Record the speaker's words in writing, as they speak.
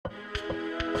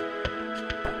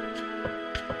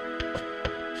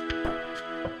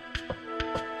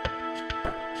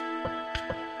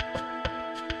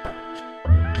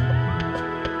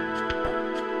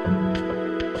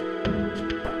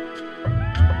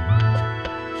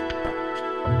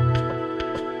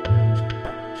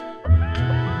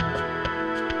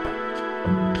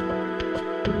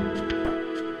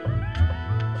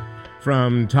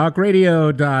From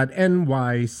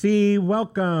talkradio.nyc,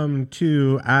 welcome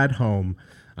to At Home.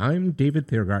 I'm David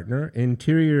Thiergartner,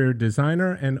 interior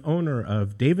designer and owner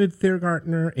of David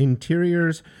Thiergartner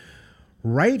Interiors,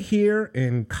 right here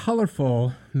in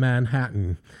colorful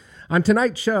Manhattan. On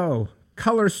tonight's show,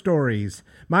 Color Stories.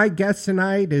 My guest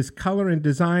tonight is color and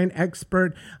design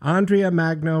expert Andrea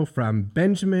Magno from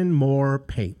Benjamin Moore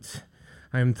Paints.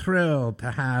 I'm thrilled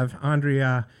to have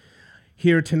Andrea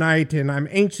here tonight, and I'm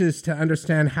anxious to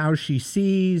understand how she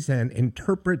sees and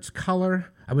interprets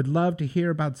color. I would love to hear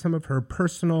about some of her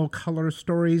personal color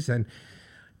stories and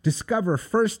discover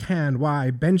firsthand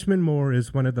why Benjamin Moore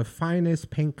is one of the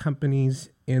finest paint companies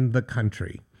in the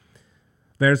country.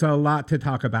 There's a lot to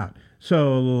talk about,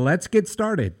 so let's get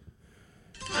started.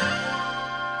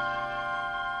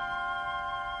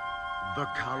 The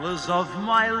colors of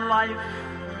my life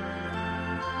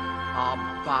are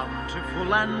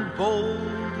bountiful and bold.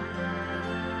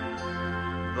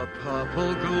 The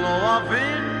purple glow of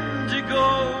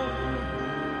indigo,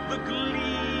 the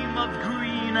gleam of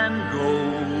green and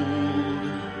gold,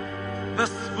 the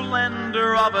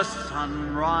splendor of a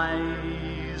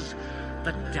sunrise,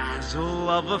 the dazzle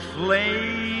of a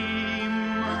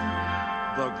flame,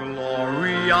 the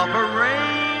glory of a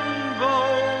rainbow.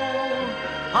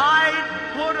 I'd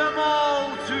put 'em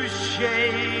all to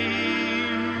shame.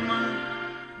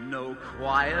 No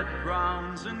quiet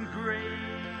browns and grays.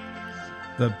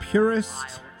 The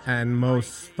purest and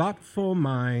most thoughtful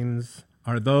minds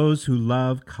are those who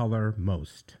love color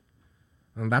most.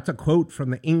 And that's a quote from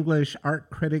the English art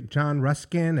critic John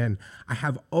Ruskin, and I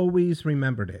have always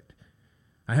remembered it.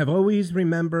 I have always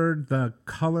remembered the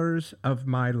colors of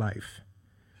my life,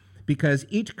 because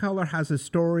each color has a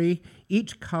story,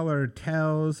 each color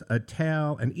tells a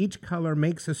tale, and each color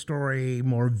makes a story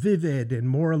more vivid and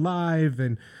more alive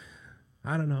and,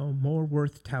 I don't know, more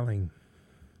worth telling.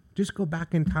 Just go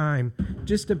back in time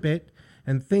just a bit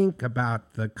and think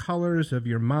about the colors of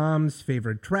your mom's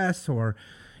favorite dress or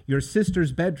your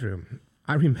sister's bedroom.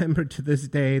 I remember to this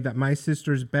day that my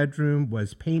sister's bedroom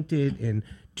was painted in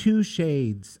 2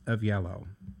 shades of yellow.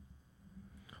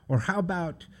 Or how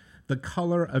about the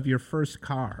color of your first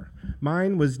car?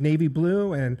 Mine was navy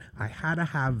blue, and I had to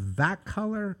have that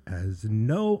color as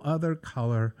no other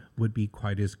color would be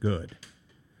quite as good.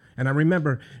 And I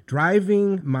remember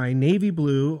driving my navy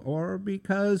blue, or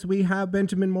because we have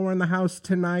Benjamin Moore in the house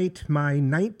tonight, my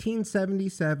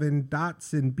 1977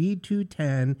 Datsun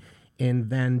B210 in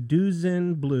Van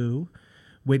Dusen blue,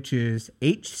 which is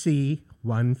HC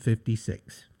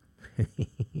 156.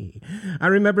 I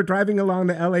remember driving along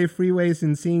the LA freeways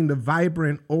and seeing the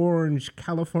vibrant orange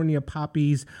California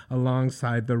poppies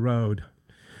alongside the road.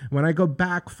 When I go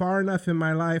back far enough in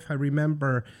my life, I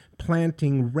remember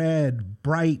planting red,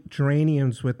 bright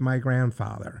geraniums with my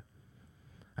grandfather.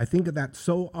 I think of that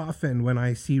so often when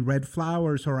I see red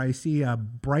flowers or I see a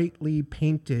brightly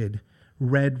painted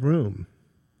red room.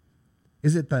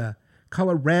 Is it the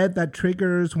color red that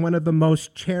triggers one of the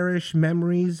most cherished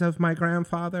memories of my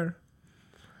grandfather?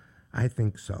 I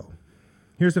think so.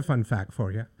 Here's a fun fact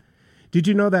for you. Did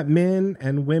you know that men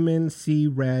and women see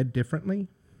red differently?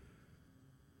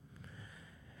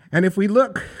 And if we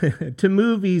look to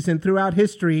movies and throughout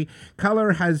history,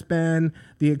 color has been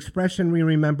the expression we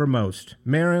remember most.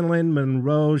 Marilyn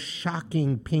Monroe's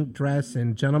shocking pink dress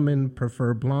in Gentlemen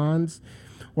Prefer Blondes,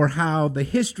 or how the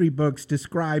history books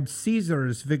describe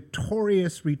Caesar's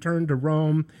victorious return to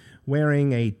Rome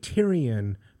wearing a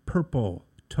Tyrian purple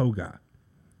toga.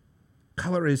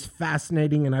 Color is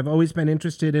fascinating, and I've always been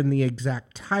interested in the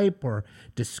exact type or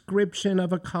description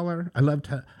of a color. I love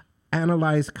to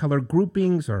analyze color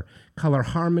groupings or color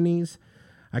harmonies.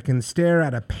 I can stare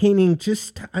at a painting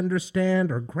just to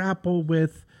understand or grapple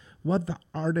with what the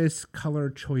artist's color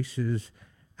choices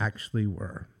actually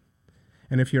were.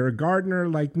 And if you're a gardener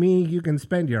like me, you can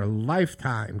spend your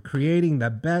lifetime creating the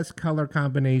best color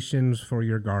combinations for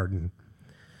your garden.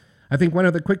 I think one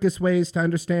of the quickest ways to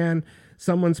understand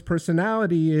someone's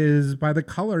personality is by the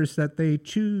colors that they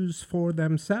choose for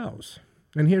themselves.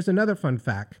 And here's another fun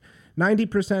fact.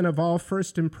 90% of all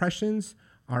first impressions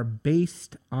are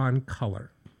based on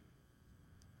color.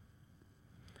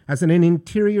 As an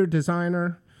interior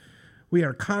designer, we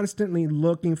are constantly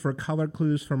looking for color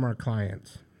clues from our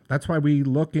clients. That's why we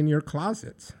look in your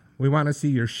closets. We want to see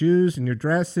your shoes and your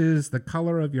dresses, the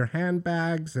color of your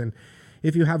handbags, and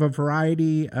if you have a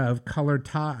variety of colored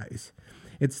ties.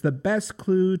 It's the best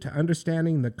clue to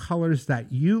understanding the colors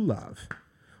that you love.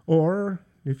 Or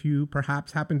if you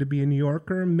perhaps happen to be a New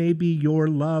Yorker, maybe your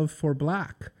love for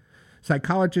black.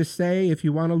 Psychologists say if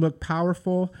you want to look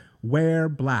powerful, wear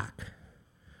black.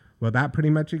 Well, that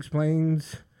pretty much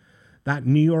explains that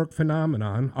New York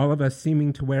phenomenon, all of us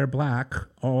seeming to wear black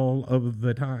all of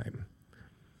the time.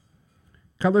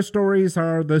 Color stories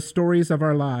are the stories of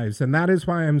our lives, and that is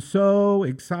why I'm so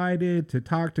excited to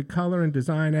talk to color and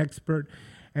design expert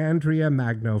Andrea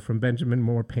Magno from Benjamin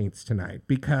Moore Paints tonight,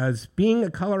 because being a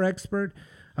color expert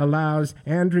allows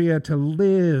Andrea to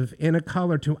live in a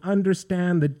color, to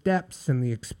understand the depths and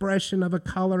the expression of a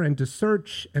color, and to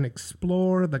search and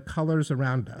explore the colors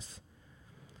around us.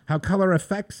 How color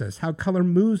affects us, how color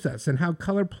moves us, and how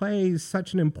color plays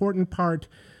such an important part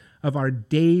of our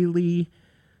daily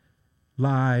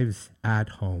lives at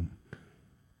home.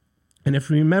 And if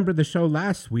you remember the show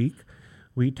last week,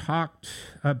 we talked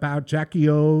about Jackie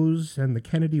O's and the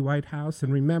Kennedy White House,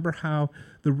 and remember how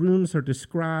the rooms are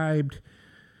described: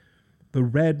 the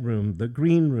red room, the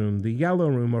green room, the yellow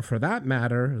room, or for that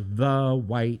matter, the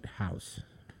White House.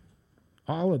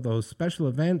 All of those special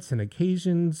events and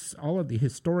occasions, all of the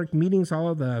historic meetings, all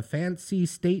of the fancy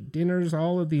state dinners,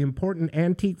 all of the important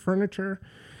antique furniture,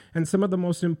 and some of the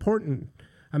most important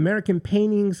American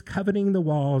paintings coveting the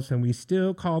walls, and we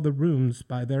still call the rooms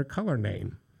by their color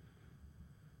name.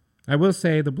 I will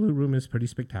say the blue room is pretty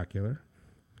spectacular.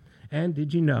 And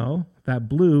did you know that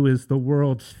blue is the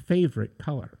world's favorite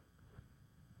color?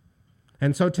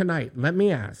 And so tonight, let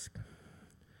me ask,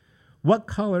 what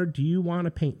color do you want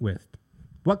to paint with?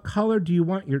 What color do you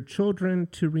want your children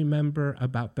to remember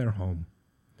about their home?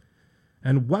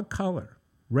 And what color?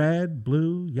 Red,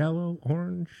 blue, yellow,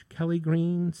 orange, Kelly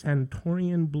green,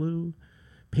 Santorian blue,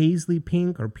 paisley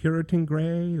pink, or Puritan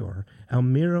gray, or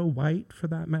Elmira white for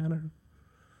that matter?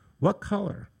 What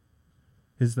color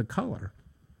is the color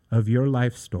of your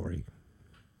life story?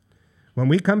 When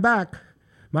we come back,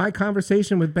 my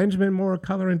conversation with Benjamin Moore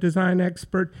color and design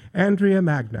expert Andrea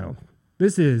Magno.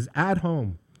 This is At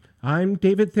Home. I'm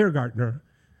David Thiergartner,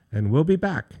 and we'll be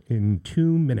back in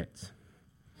 2 minutes.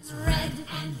 It's red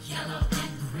and yellow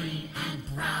and green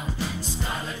and brown and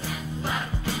scarlet and black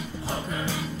and ochre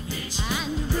and peach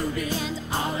and ruby and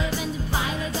olive and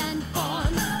violet and fawn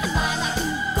and lilac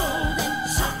and gold and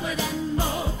chocolate and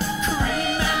mauve,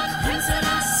 cream and crimson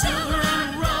and silver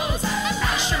and rose and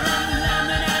azure and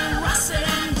lemon and russet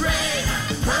and gray,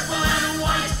 purple and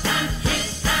white and pink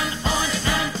and orange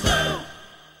and blue.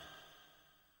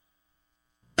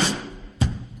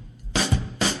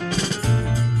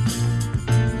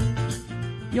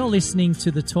 You're listening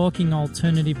to the Talking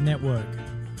Alternative Network.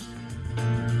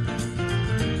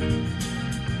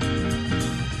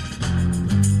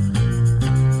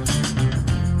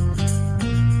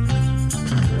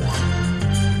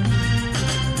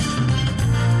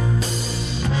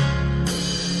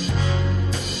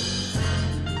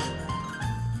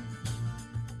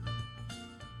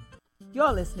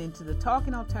 You're listening to the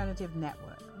Talking Alternative Network.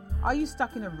 Are you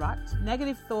stuck in a rut?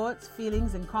 Negative thoughts,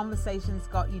 feelings, and conversations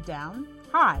got you down?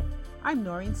 Hi, I'm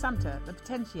Noreen Sumter, the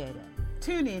Potentiator.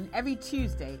 Tune in every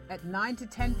Tuesday at 9 to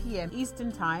 10 p.m.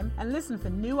 Eastern Time and listen for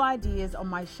new ideas on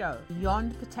my show,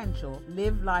 Beyond Potential,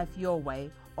 Live Life Your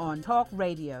Way, on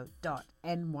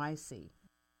talkradio.nyc.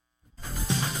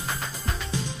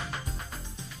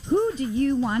 Who do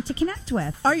you want to connect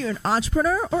with? Are you an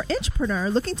entrepreneur or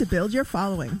intrapreneur looking to build your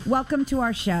following? Welcome to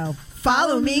our show.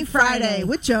 Follow Me Friday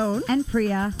with Joan and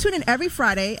Priya. Tune in every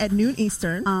Friday at noon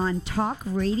Eastern on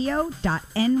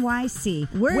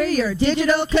talkradio.nyc. We're your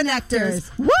digital connectors.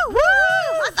 Woo woo!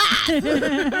 What's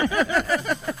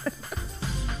that?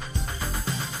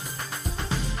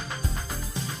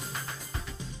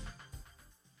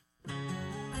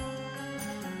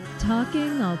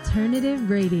 Talking Alternative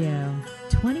Radio,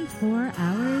 24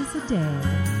 hours a day.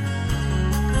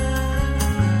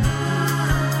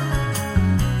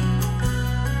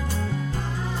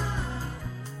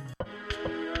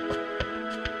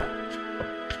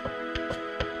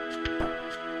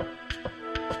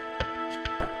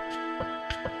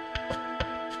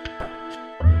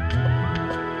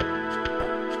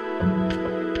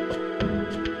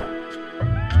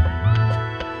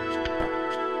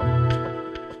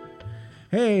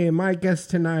 Hey, my guest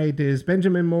tonight is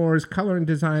Benjamin Moore's color and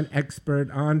design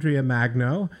expert, Andrea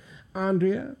Magno.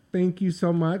 Andrea, thank you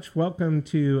so much. Welcome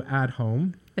to At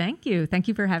Home. Thank you. Thank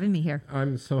you for having me here.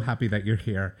 I'm so happy that you're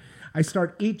here. I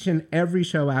start each and every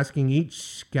show asking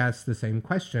each guest the same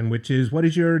question, which is, what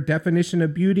is your definition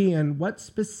of beauty and what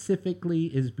specifically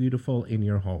is beautiful in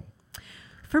your home?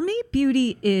 For me,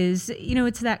 beauty is,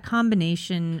 it's that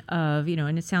combination of,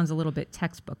 and it sounds a little bit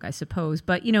textbook, I suppose,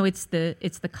 but, it's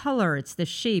the color, it's the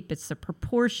shape, it's the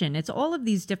proportion, it's all of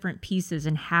these different pieces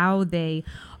and how they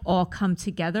all come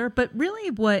together. But really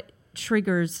what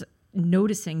triggers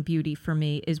noticing beauty for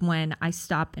me is when I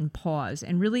stop and pause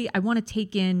and really I want to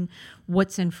take in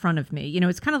what's in front of me.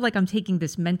 It's kind of like I'm taking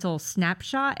this mental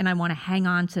snapshot and I want to hang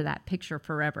on to that picture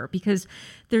forever because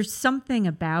there's something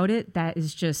about it that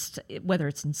is just, whether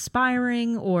it's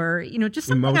inspiring or, just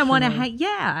something I want to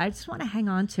I just want to hang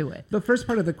on to it. The first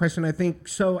part of the question, I think,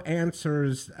 so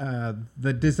answers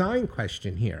the design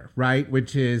question here, right?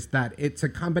 Which is that it's a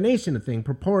combination of things,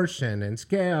 proportion and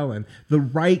scale and the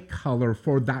right color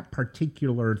for that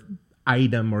particular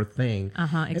item or thing.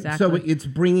 Exactly. So it's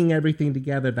bringing everything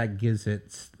together that gives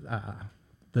it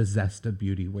the zest of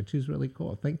beauty, which is really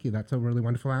cool. Thank you. That's a really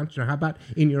wonderful answer. How about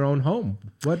in your own home?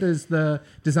 What does the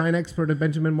design expert of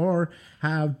Benjamin Moore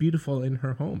have beautiful in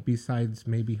her home besides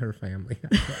maybe her family?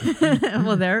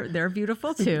 Well, they're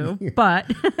beautiful too, but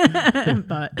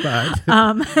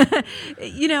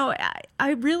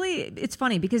I really, it's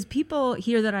funny because people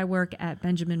hear that I work at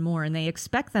Benjamin Moore and they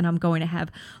expect that I'm going to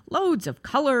have loads of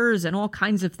colors and all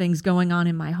kinds of things going on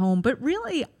in my home. But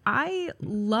really, I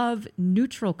love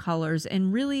neutral colors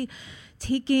and really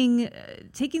taking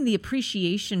the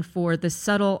appreciation for the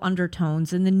subtle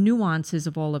undertones and the nuances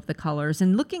of all of the colors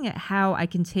and looking at how I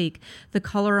can take the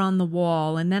color on the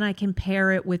wall and then I can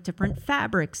pair it with different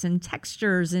fabrics and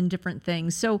textures and different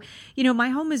things. So, my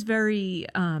home is very,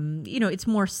 it's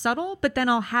more subtle, but then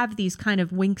I'll have these kind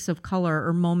of winks of color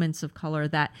or moments of color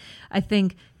that I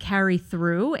think carry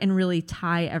through and really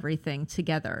tie everything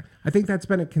together. I think that's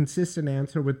been a consistent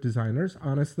answer with designers.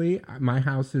 Honestly, my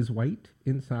house is white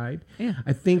inside. Yeah.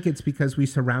 I think it's because we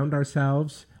surround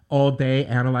ourselves all day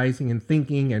analyzing and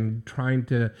thinking and trying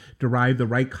to derive the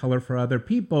right color for other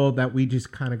people that we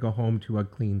just kind of go home to a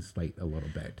clean slate a little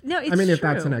bit. No, it's true. If true.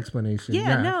 that's an explanation.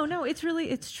 Yeah, no,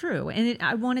 it's true. And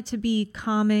I want it to be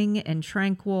calming and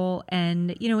tranquil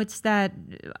and, it's that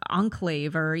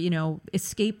enclave or,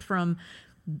 escape from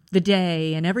the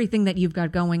day and everything that you've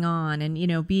got going on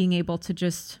and, being able to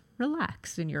just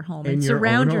relax in your home and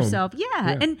surround yourself.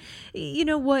 Yeah. And you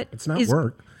know what? It's not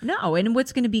work. No. And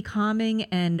what's going to be calming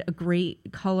and a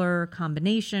great color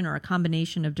combination or a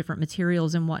combination of different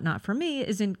materials and whatnot for me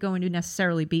isn't going to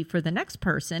necessarily be for the next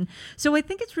person. So I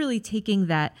think it's really taking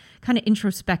that kind of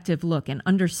introspective look and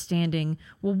understanding,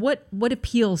 well, what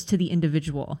appeals to the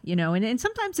individual, and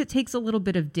sometimes it takes a little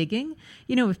bit of digging,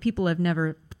 if people have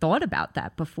never thought about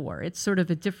that before. It's sort of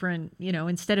a different,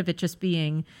 instead of it just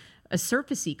being a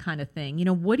surfacey kind of thing,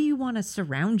 what do you want to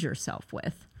surround yourself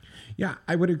with? Yeah,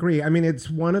 I would agree. I mean, it's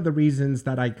one of the reasons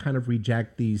that I kind of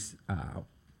reject these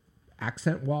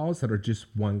accent walls that are just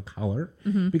one color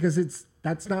because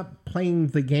that's not playing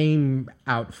the game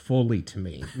out fully to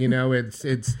me.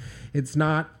 It's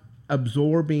not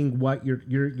absorbing what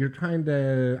you're trying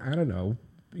to, I don't know,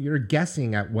 you're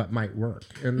guessing at what might work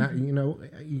and that,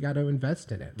 you got to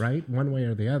invest in it, right? One way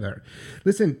or the other.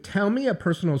 Listen, tell me a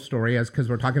personal story because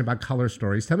we're talking about color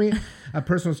stories. Tell me a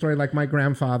personal story like my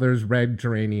grandfather's red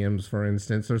geraniums, for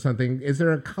instance, or something. Is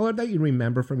there a color that you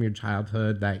remember from your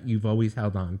childhood that you've always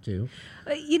held on to?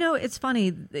 It's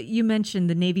funny. You mentioned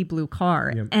the navy blue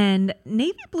car and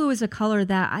navy blue is a color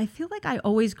that I feel like I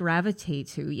always gravitate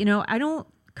to. I don't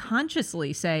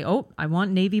consciously say, oh, I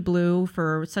want navy blue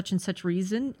for such and such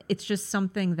reason. It's just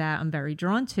something that I'm very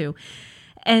drawn to.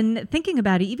 And thinking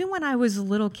about it, even when I was a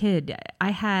little kid,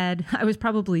 I was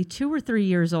probably 2 or 3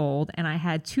 years old and I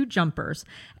had 2 jumpers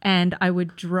and I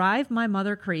would drive my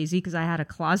mother crazy because I had a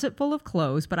closet full of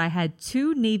clothes, but I had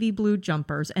 2 navy blue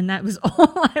jumpers and that was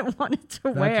all I wanted to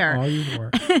wear. That's all you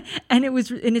wore.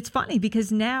 And it's funny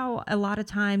because now a lot of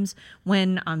times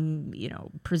when I'm,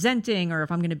 presenting or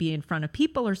if I'm going to be in front of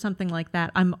people or something like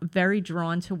that, I'm very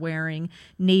drawn to wearing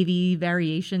navy,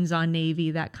 variations on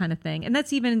navy, that kind of thing. And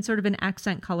that's even sort of an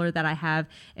accent color that I have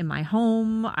in my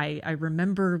home. I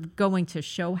remember going to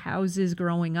show houses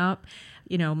growing up.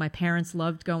 My parents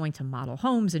loved going to model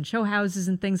homes and show houses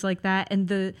and things like that. And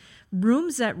the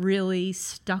rooms that really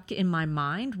stuck in my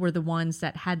mind were the ones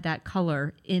that had that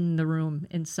color in the room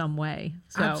in some way.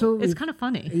 So Absolutely. It's kind of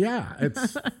funny. Yeah,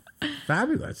 it's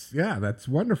fabulous. Yeah, that's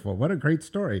wonderful. What a great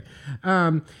story.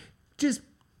 Just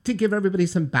to give everybody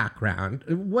some background,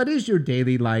 what is your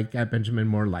daily like at Benjamin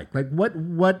Moore like? Like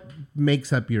what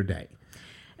makes up your day?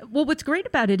 Well, what's great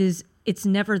about it is it's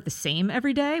never the same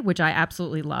every day, which I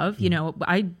absolutely love.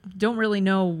 I don't really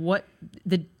know what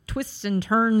the twists and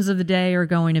turns of the day are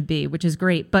going to be, which is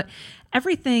great. But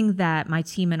everything that my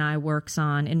team and I works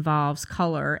on involves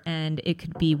color, and it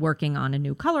could be working on a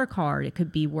new color card. It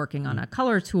could be working on a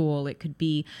color tool. It could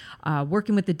be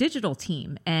working with the digital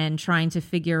team and trying to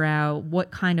figure out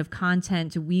what kind of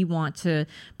content do we want to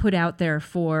put out there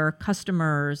for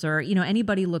customers or,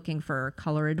 anybody looking for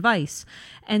color advice.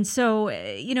 And so,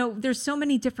 there's so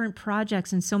many different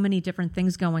projects and so many different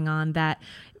things going on that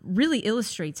really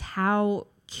illustrates how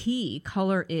key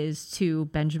color is to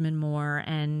Benjamin Moore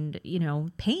and,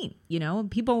 paint.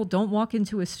 People don't walk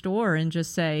into a store and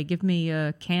just say, give me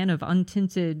a can of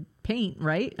untinted paint,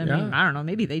 right? I mean, I don't know,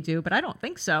 maybe they do, but I don't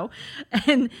think so.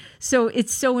 And so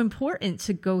it's so important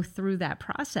to go through that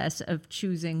process of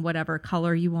choosing whatever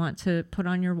color you want to put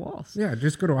on your walls. Yeah,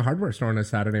 just go to a hardware store on a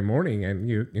Saturday morning and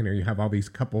you have all these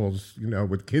couples,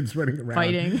 with kids running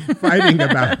around fighting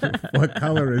about what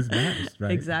color is best,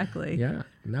 right? Exactly. Yeah.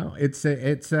 No, it's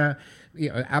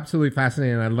absolutely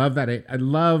fascinating. I love that. I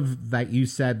love that you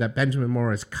said that Benjamin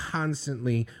Moore is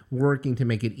constantly working to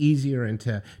make it easier and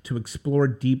to explore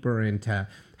deeper into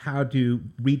how to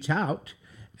reach out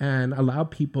and allow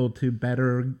people to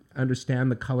better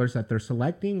understand the colors that they're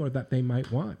selecting or that they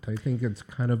might want. I think it's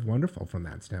kind of wonderful from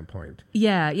that standpoint.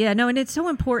 Yeah, no, and it's so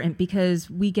important because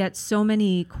we get so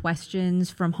many questions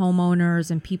from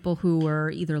homeowners and people who are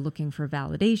either looking for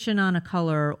validation on a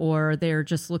color or they're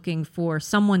just looking for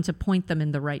someone to point them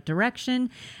in the right direction.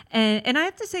 And I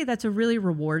have to say that's a really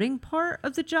rewarding part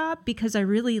of the job because I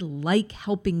really like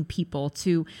helping people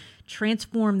to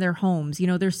transform their homes.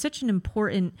 There's such an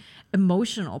important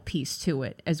emotional piece to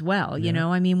it as well.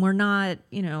 I mean, we're not,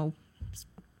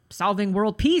 solving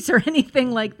world peace or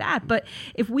anything like that. But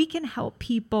if we can help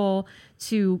people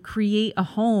to create a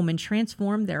home and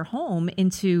transform their home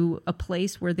into a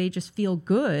place where they just feel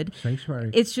good.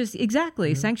 Sanctuary. It's just,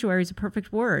 exactly. Mm-hmm. Sanctuary is a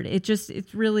perfect word.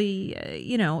 It's really,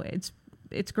 it's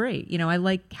great. I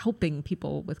like helping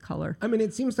people with color. I mean,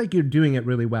 it seems like you're doing it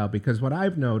really well because what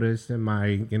I've noticed in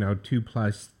my,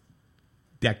 2+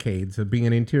 decades of being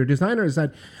an interior designer is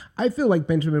that I feel like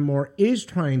Benjamin Moore is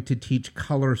trying to teach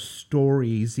color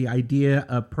stories, the idea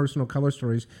of personal color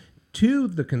stories to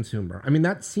the consumer. I mean,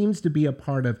 that seems to be a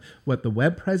part of what the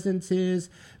web presence is.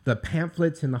 The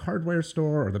pamphlets in the hardware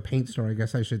store or the paint store, I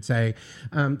guess I should say,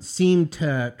 seem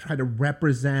to try to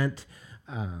represent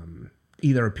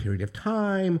either a period of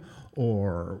time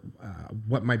or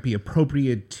what might be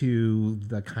appropriate to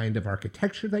the kind of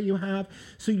architecture that you have.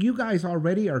 So you guys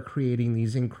already are creating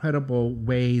these incredible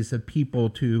ways of people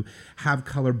to have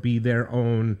color be their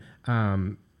own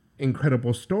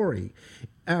incredible story.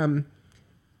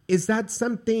 Is that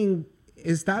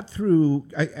through,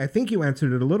 I think you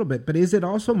answered it a little bit, but is it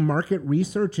also market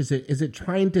research? Is it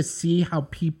trying to see how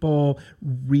people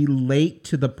relate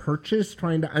to the purchase,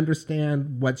 trying to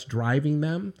understand what's driving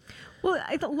them? Well,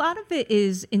 a lot of it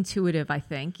is intuitive, I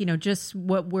think, just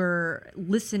what we're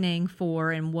listening for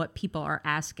and what people are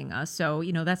asking us. So,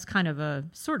 that's kind of a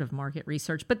sort of market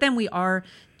research. But then we are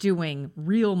doing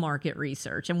real market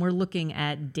research and we're looking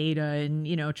at data and,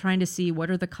 trying to see what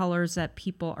are the colors that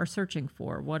people are searching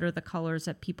for? What are the colors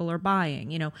that people are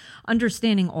buying?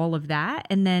 Understanding all of that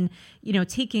and then,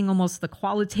 taking almost the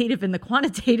qualitative and the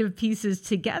quantitative pieces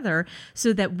together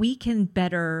so that we can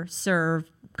better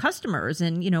serve customers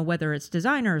and, whether it's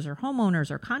designers or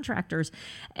homeowners or contractors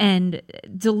and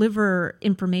deliver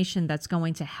information that's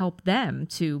going to help them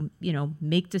to,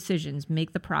 make decisions,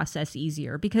 make the process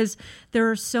easier because there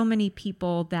are so many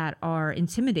people that are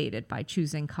intimidated by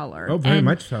choosing color. Oh, very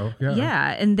much so. Yeah.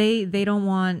 Yeah. And they don't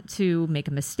want to make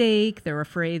a mistake. They're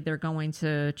afraid they're going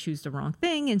to choose the wrong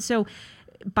thing. And so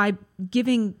by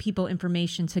giving people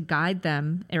information to guide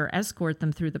them or escort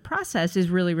them through the process is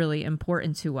really, really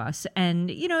important to us. And,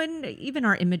 and even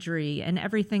our imagery and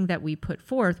everything that we put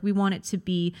forth, we want it to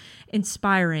be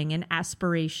inspiring and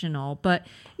aspirational, but,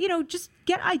 just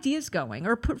get ideas going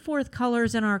or put forth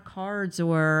colors in our cards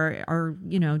or our,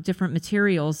 different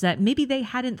materials that maybe they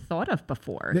hadn't thought of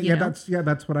before.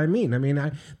 That's what I mean. I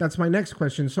mean, that's my next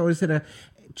question. So is it a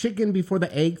chicken before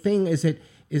the egg thing? Is it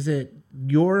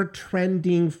you're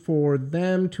trending for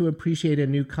them to appreciate a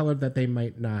new color that they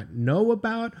might not know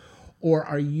about? Or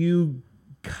are you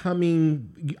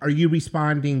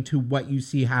responding to what you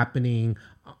see happening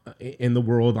in the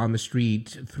world on the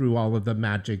street through all of the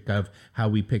magic of how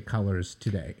we pick colors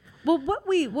today. Well, what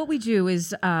we do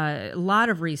is a lot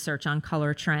of research on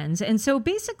color trends. And so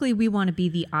basically we want to be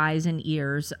the eyes and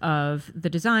ears of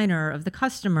the designer, of the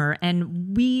customer,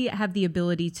 and we have the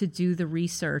ability to do the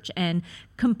research and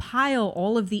compile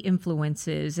all of the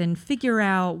influences and figure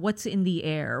out what's in the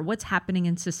air, what's happening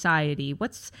in society,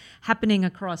 what's happening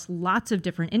across lots of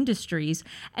different industries,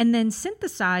 and then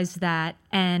synthesize that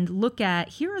and look at,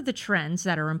 here are the trends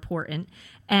that are important.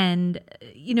 And,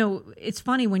 you know, it's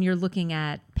funny when you're looking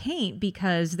at paint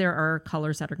because there are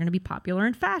colors that are going to be popular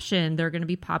in fashion. They're going to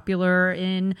be popular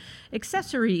in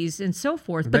accessories and so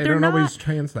forth. But they don't always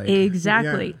translate.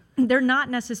 Exactly. Yeah. They're not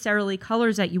necessarily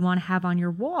colors that you want to have on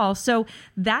your wall. So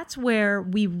that's where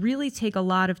we really take a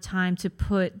lot of time to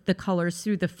put the colors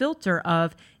through the filter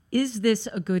of, is this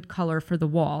a good color for the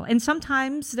wall? And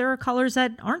sometimes there are colors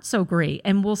that aren't so great.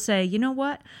 And we'll say, you know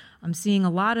what? I'm seeing a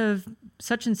lot of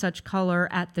such and such color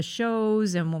at the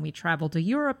shows and when we travel to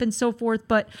Europe and so forth,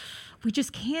 but we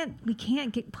just can't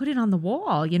put it on the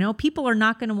wall. You know, people are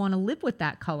not going to want to live with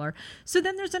that color. So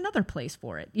then there's another place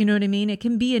for it. You know what I mean? It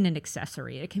can be in an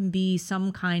accessory. It can be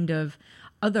some kind of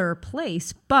other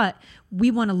place, but we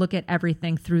want to look at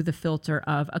everything through the filter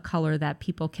of a color that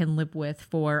people can live with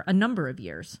for a number of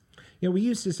years. Yeah, we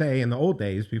used to say in the old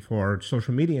days before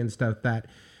social media and stuff that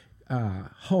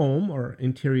home or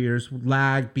interiors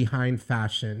lag behind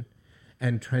fashion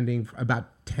and trending for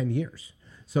about 10 years.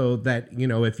 So that, you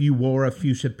know, if you wore a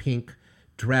fuchsia pink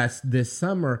dress this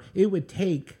summer, it would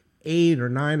take 8 or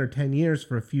 9 or 10 years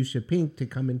for a fuchsia pink to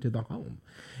come into the home.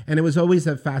 And it was always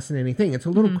a fascinating thing. It's a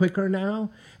little quicker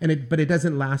now, but it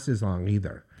doesn't last as long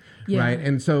either. Yeah. Right.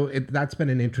 And so that's been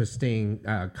an interesting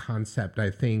concept, I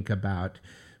think, about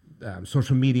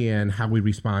social media and how we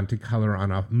respond to color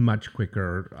on a much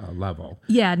quicker level.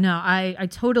 Yeah, no, I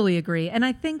totally agree. And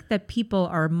I think that people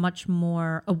are much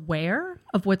more aware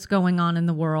of what's going on in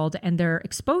the world and they're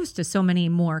exposed to so many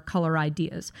more color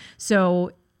ideas.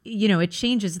 So, you know, it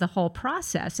changes the whole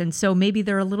process. And so maybe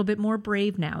they're a little bit more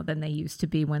brave now than they used to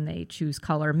be when they choose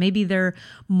color. Maybe they're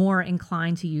more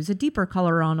inclined to use a deeper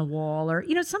color on a wall or,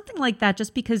 you know, something like that,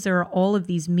 just because there are all of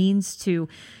these means to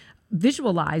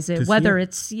visualize it, whether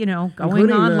it's, you know, going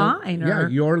including online or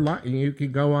you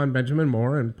could go on Benjamin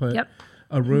Moore and put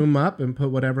a room up and put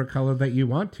whatever color that you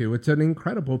want to. It's an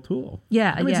incredible tool.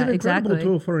 Yeah, I mean, it's an incredible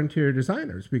tool for interior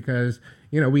designers because,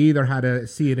 you know, we either had to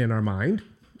see it in our mind,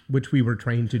 which we were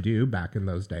trained to do back in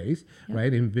those days,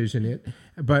 right? Envision it.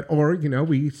 Or, you know,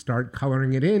 we start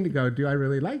coloring it in to go, do I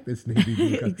really like this navy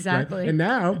blue color? Exactly. Right? And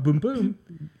now, boom, boom,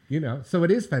 you know, so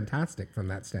it is fantastic from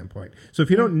that standpoint. So if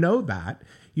you don't know that,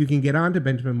 you can get on to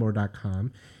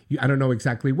benjaminmoore.com. I don't know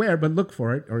exactly where, but look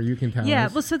for it, or you can tell us. Yeah,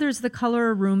 well, so there's the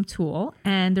Color Room tool,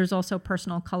 and there's also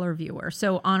Personal Color Viewer.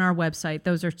 So on our website,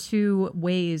 those are two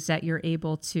ways that you're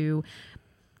able to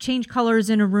change colors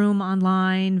in a room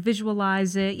online,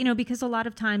 visualize it, you know, because a lot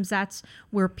of times that's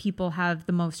where people have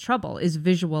the most trouble is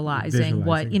visualizing.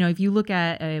 What, you know, if you look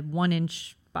at a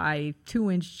 1-inch by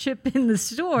 2-inch chip in the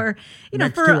store, you know,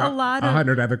 for a lot of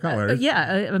 100 other colors.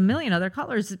 A million other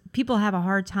colors, people have a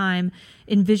hard time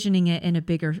envisioning it in a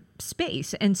bigger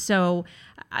space. And so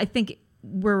I think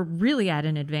we're really at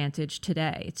an advantage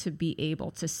today to be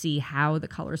able to see how the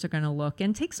colors are going to look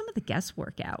and take some of the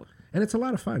guesswork out. And it's a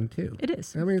lot of fun too. It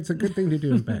is. I mean, it's a good thing to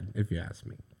do in bed, if you ask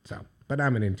me. So, but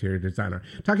I'm an interior designer.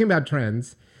 Talking about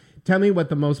trends, tell me what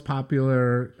the most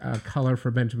popular color for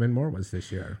Benjamin Moore was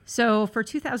this year. So for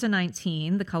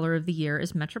 2019, the color of the year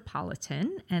is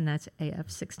Metropolitan, and that's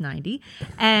AF690.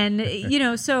 And, you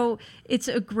know, so it's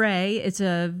a gray. It's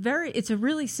a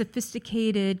really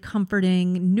sophisticated,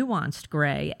 comforting, nuanced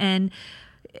gray. And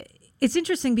it's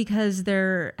interesting because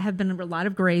there have been a lot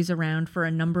of grays around for a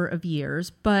number of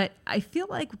years, but I feel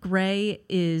like gray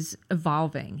is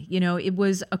evolving. You know, it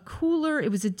was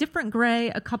a different gray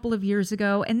a couple of years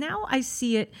ago, and now I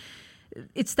see it.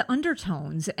 It's the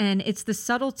undertones and it's the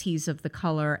subtleties of the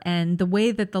color and the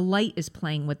way that the light is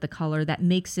playing with the color that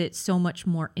makes it so much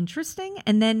more interesting.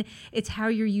 And then it's how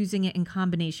you're using it in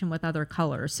combination with other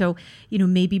colors. So, you know,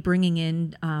 maybe bringing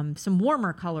in some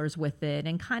warmer colors with it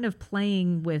and kind of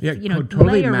playing with, you know,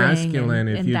 totally masculine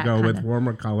if you go with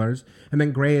warmer colors. And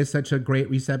then gray is such a great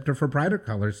receptor for brighter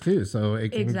colors too. So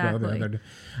it can go the other.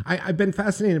 I've been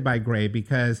fascinated by gray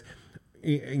because,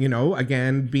 you know,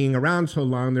 again, being around so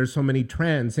long, there's so many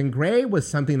trends. And gray was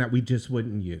something that we just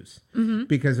wouldn't use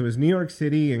because it was New York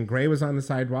City and gray was on the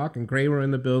sidewalk and gray were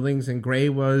in the buildings and gray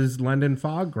was London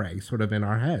fog gray sort of in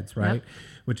our heads, right? Yep.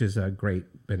 Which is a great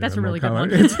That's a really color.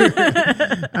 Good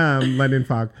one. London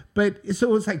fog. But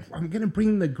so it's like, I'm going to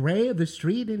bring the gray of the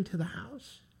street into the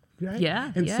house. right?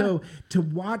 Yeah, And yeah. so to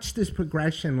watch this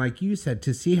progression, like you said,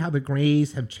 to see how the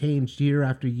grays have changed year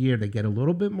after year, they get a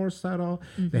little bit more subtle.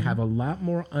 They have a lot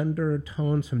more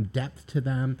undertones, some depth to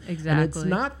them. And it's Exactly.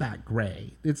 not that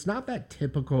gray. It's not that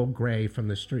typical gray from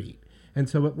the street. And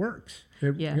so it works.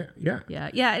 Yeah. Yeah.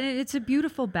 And it's a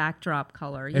beautiful backdrop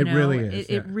color. You It know, really is,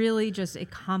 It yeah. really just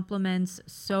it complements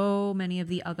so many of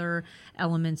the other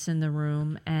elements in the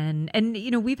room, and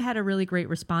you know, we've had a really great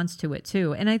response to it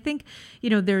too. And I think, you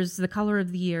know, there's the color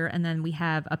of the year, and then we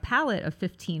have a palette of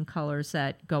 15 colors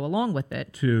that go along with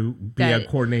it. To be a That-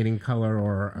 coordinating color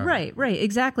or a Right,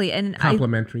 exactly. And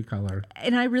complementary color.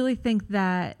 I really think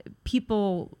that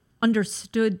people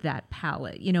understood that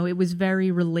palette. You know, it was very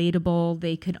relatable.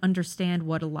 They could understand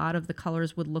what a lot of the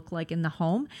colors would look like in the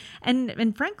home.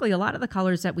 And frankly, a lot of the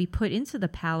colors that we put into the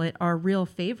palette are real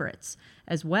favorites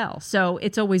as well. So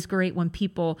it's always great when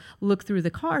people look through the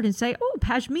card and say, oh,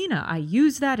 Pashmina, I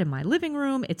use that in my living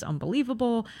room. It's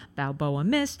unbelievable. Balboa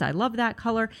Mist, I love that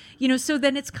color. You know, so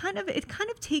then it kind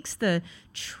of takes the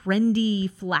trendy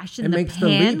flash in It the makes the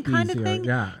pan leap kind easier, of thing.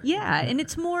 yeah. Yeah, and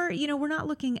it's more, you know, we're not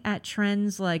looking at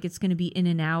trends like it's going to be in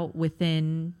and out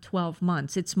within 12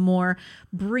 months. It's more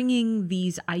bringing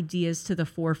these ideas to the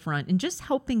forefront and just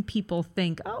helping people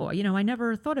think, oh, you know, I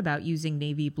never thought about using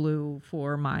navy blue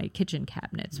for my kitchen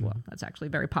cabinets. Well, that's actually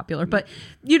very popular, but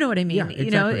you know what I mean. Yeah,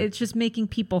 You know, exactly. it's just making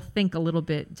people think a little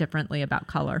bit differently about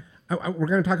color. We're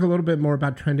going to talk a little bit more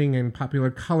about trending and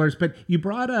popular colors, but you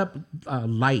brought up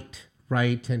light,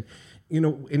 right? And, you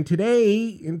know,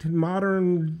 into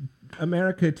modern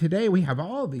America today, we have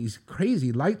all these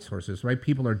crazy light sources, right?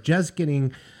 People are just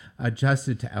getting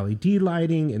adjusted to LED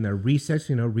lighting in their recessed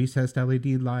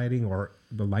LED lighting or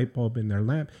the light bulb in their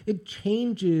lamp. It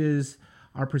changes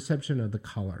our perception of the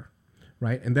color,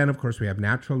 right? And then, of course, we have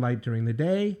natural light during the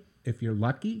day, if you're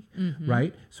lucky,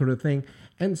 right? Sort of thing.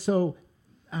 And so,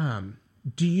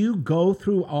 do you go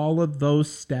through all of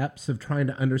those steps of trying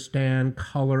to understand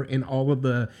color in all of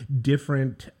the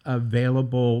different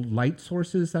available light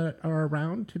sources that are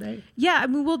around today? Yeah, I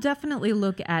mean, we'll definitely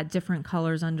look at different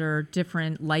colors under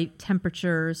different light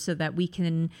temperatures so that we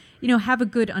can, you know, have a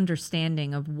good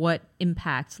understanding of what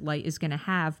impact light is going to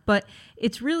have. But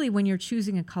it's really when you're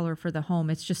choosing a color for the home,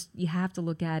 it's just you have to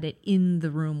look at it in the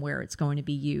room where it's going to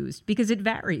be used because it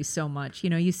varies so much.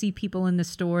 You know, you see people in the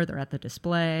store, they're at the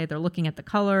display, they're looking at the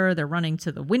color, they're running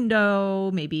to the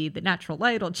window, maybe the natural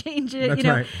light will change it, That's you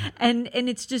know. right. And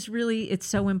it's just really, it's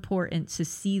so important to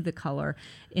see the color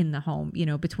in the home, you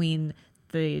know, between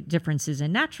the differences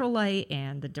in natural light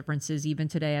and the differences even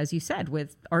today, as you said,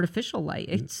 with artificial light.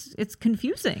 It's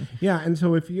confusing. Yeah, and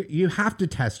so if you have to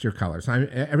test your colors.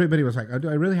 Everybody was like, oh, do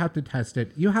I really have to test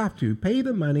it? You have to pay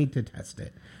the money to test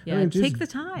it. Yeah, take the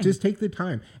time. Just take the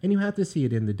time. And you have to see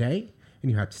it in the day, and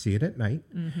you have to see it at night,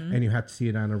 and you have to see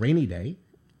it on a rainy day.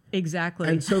 Exactly.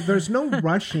 And so there's no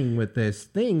rushing with this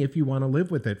thing if you want to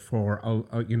live with it for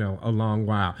a long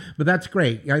while. But that's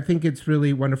great. I think it's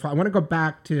really wonderful. I want to go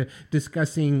back to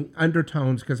discussing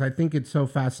undertones because I think it's so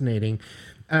fascinating.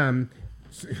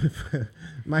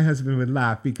 My husband would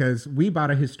laugh because we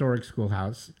bought a historic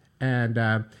schoolhouse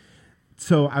and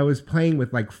so I was playing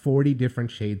with like 40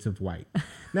 different shades of white.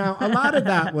 Now, a lot of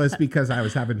that was because I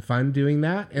was having fun doing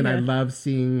that, and I love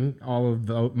seeing all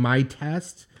of my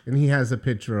tests. And he has a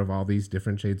picture of all these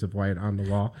different shades of white on the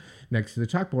wall next to the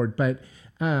chalkboard. But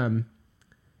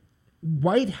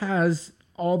white has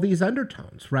all these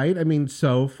undertones, right? I mean,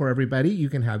 so for everybody, you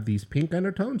can have these pink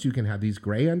undertones, you can have these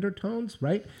gray undertones,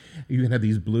 right? You can have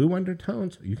these blue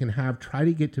undertones, you can try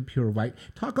to get to pure white.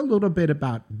 Talk a little bit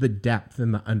about the depth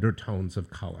and the undertones of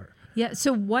color. Yeah,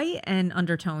 so white and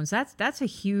undertones, that's a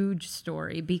huge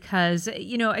story because,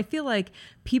 you know, I feel like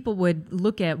people would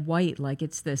look at white like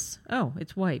it's this, oh,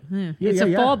 it's white. It's a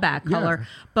fallback color. Yeah.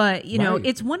 But, you know, Right.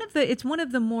 it's one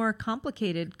of the more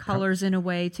complicated colors in a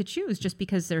way to choose just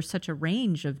because there's such a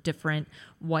range of different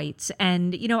whites.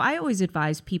 And, you know, I always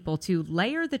advise people to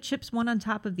layer the chips one on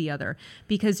top of the other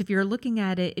because if you're looking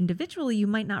at it individually, you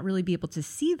might not really be able to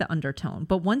see the undertone.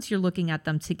 But once you're looking at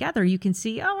them together, you can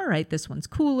see, oh, all right, this one's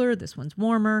cooler, this one's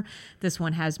warmer, this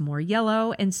one has more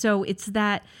yellow. And so it's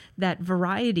that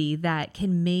variety that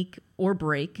can make or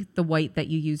break the white that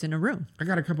you use in a room. I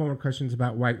got a couple more questions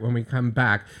about white when we come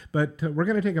back, but we're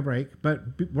going to take a break, but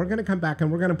we're going to come back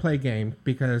and we're going to play a game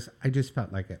because I just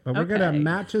felt like it. But we're going to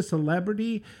match a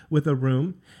celebrity with a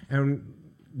room, and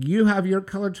you have your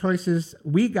color choices.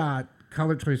 We got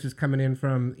color choices coming in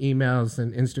from emails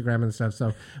and Instagram and stuff,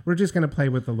 so we're just going to play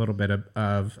with a little bit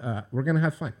of we're going to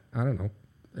have fun. I don't know.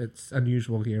 It's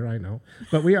unusual here, I know,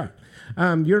 but we are.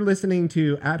 You're listening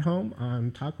to At Home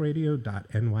on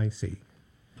talkradio.nyc.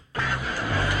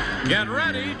 Get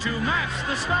ready to match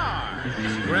the stars.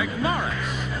 Greg Morris,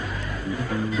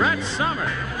 Brett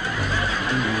Summers,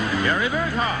 Gary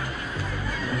Berghoff,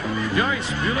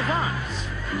 Joyce Bulifant,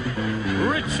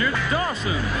 Richard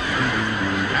Dawson,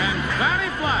 and Fanny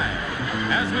Flagg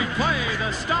as we play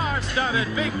the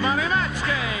star-studded Big Money Match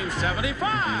Game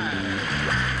 75.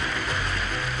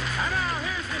 And now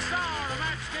here's the star of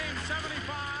Match Game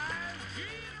 75, Gene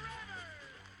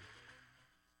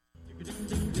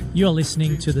Rivers. You're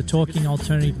listening to the Talking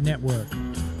Alternative Network.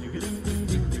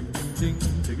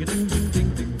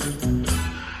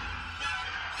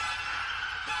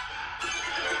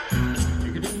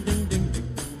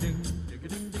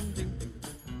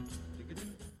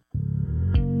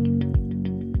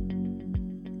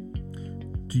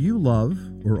 Do you love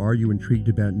or are you intrigued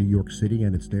about New York City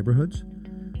and its neighborhoods?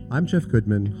 I'm Jeff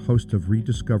Goodman, host of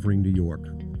Rediscovering New York,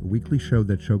 a weekly show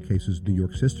that showcases New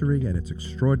York's history and its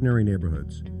extraordinary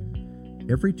neighborhoods.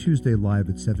 Every Tuesday live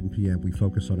at 7 p.m., we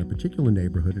focus on a particular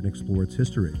neighborhood and explore its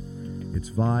history, its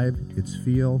vibe, its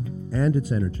feel, and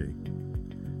its energy.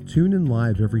 Tune in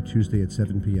live every Tuesday at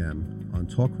 7 p.m. on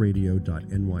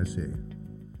talkradio.nyc.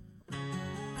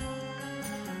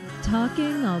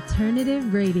 Talking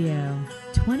Alternative Radio,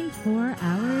 24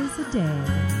 hours a day.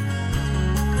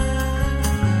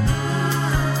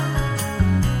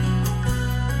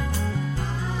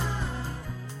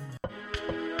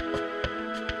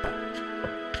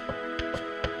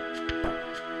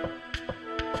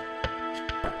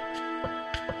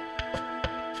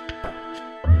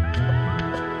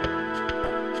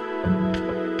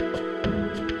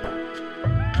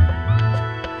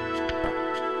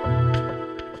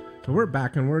 We're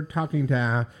back and we're talking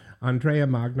to Andrea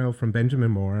Magno from Benjamin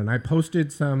Moore, and I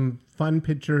posted some fun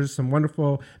pictures, some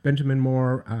wonderful Benjamin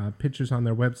Moore pictures on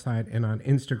their website and on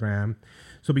Instagram.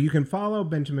 But you can follow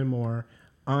Benjamin Moore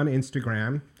on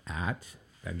Instagram at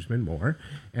Benjamin Moore,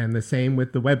 and the same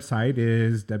with the website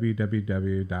is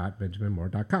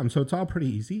www.benjaminmoore.com. So it's all pretty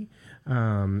easy,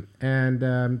 so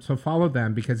follow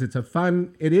them because it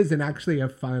is actually a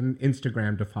fun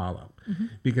Instagram to follow,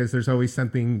 because there's always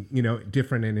something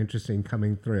different and interesting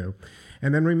coming through.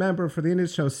 And then remember, for the end of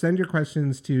the show, send your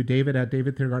questions to David at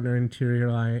David Thiergartner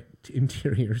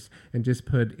Interiors and just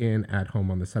put in "at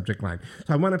home" on the subject line.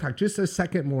 So I want to talk just a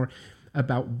second more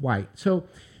about white. So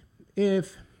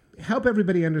help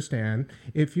everybody understand,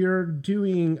 if you're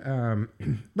doing,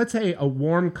 let's say, a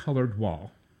warm colored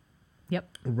wall.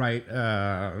 Yep. Right.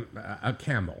 A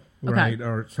camel, okay, right,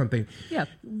 or something. Yep.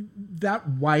 That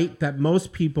white that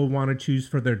most people want to choose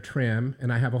for their trim,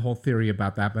 and I have a whole theory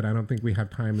about that, but I don't think we have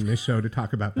time in this show to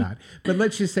talk about that. But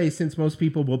let's just say, since most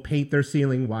people will paint their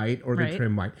ceiling white or the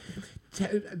trim white,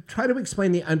 try to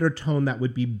explain the undertone that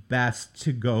would be best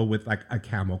to go with like a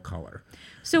camel color.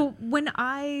 So when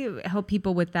I help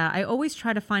people with that, I always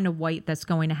try to find a white that's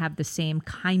going to have the same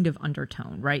kind of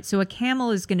undertone, right? So a camel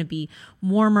is going to be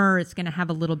warmer. It's going to have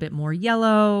a little bit more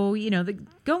yellow.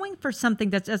 Going for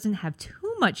something that doesn't have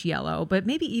too much yellow, but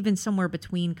maybe even somewhere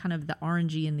between kind of the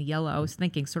orangey and the yellow. I was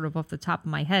thinking sort of off the top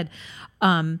of my head.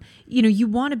 You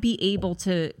want to be able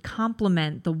to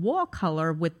complement the wall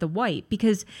color with the white,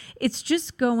 because it's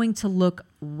just going to look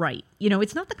right.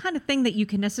 It's not the kind of thing that you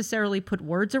can necessarily put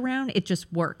words around. It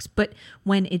just works. But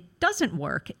when it doesn't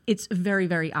work, it's very,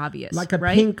 very obvious. Like a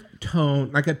pink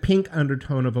tone, like a pink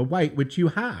undertone of a white, which you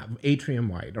have, atrium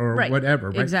white or whatever.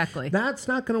 Right? Exactly. That's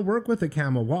not going to work with a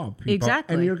camel wall, people.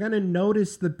 Exactly. And you're going to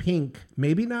notice the pink,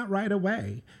 maybe not right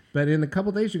away, but in a couple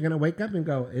of days, you're going to wake up and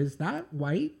go, is that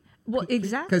white? Well,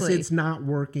 exactly. Because it's not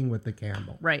working with the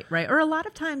camel. Right. Or a lot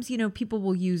of times, people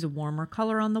will use a warmer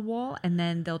color on the wall and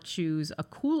then they'll choose a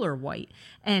cooler white.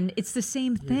 And it's the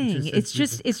same thing. It's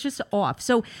just off.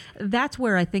 So that's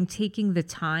where I think taking the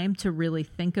time to really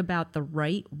think about the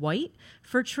right white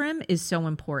for trim is so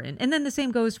important. And then the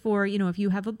same goes for, if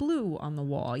you have a blue on the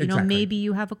wall, maybe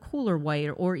you have a cooler white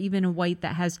or even a white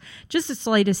that has just the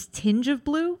slightest tinge of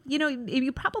blue.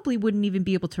 You probably wouldn't even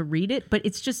be able to read it, but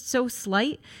it's just so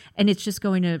slight. And it's just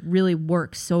going to really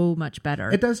work so much better.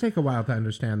 It does take a while to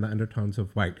understand the undertones of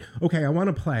white. Okay, I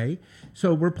want to play.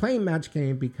 So we're playing Match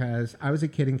Game because I was a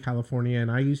kid in California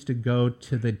and I used to go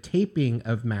to the taping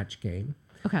of Match Game.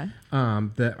 Okay.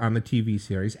 On the TV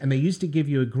series. And they used to give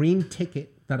you a green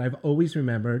ticket that I've always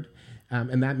remembered.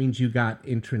 And that means you got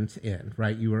entrance in,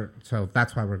 right? So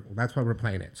that's why we're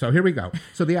playing it. So here we go.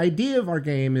 So the idea of our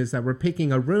game is that we're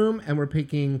picking a room and we're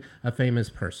picking a famous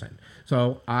person.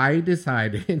 So I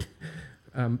decided,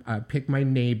 I picked my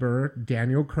neighbor,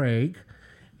 Daniel Craig,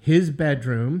 his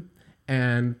bedroom,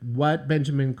 And what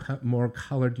Benjamin Moore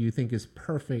color do you think is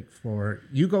perfect for?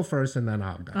 You go first, and then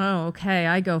I'll go. Oh, okay.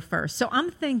 I go first. So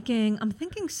I'm thinking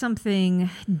something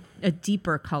a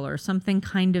deeper color, something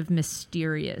kind of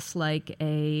mysterious, like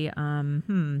a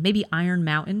maybe Iron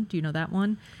Mountain. Do you know that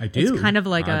one? I do. It's kind of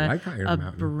like I a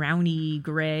browny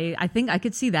gray. I think I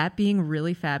could see that being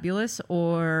really fabulous.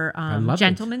 Or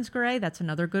Gentleman's Gray. That's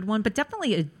another good one, but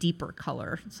definitely a deeper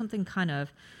color, something kind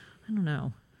of, I don't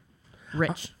know,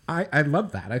 rich. I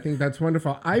love that. I think that's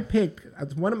wonderful. I picked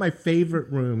one of my favorite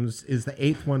rooms is the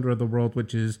eighth wonder of the world,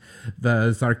 which is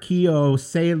the Tsarkio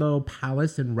Selo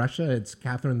Palace in Russia. It's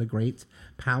Catherine the Great's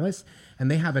palace. And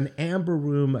they have an amber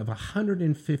room of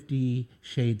 150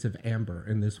 shades of amber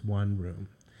in this one room.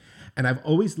 And I've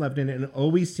always loved it, and it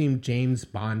always seemed James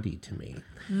Bondy to me.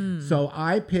 So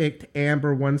I picked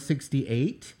Amber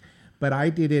 168. But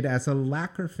I did it as a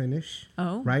lacquer finish,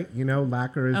 right? You know,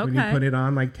 lacquer is when you put it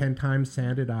on like 10 times,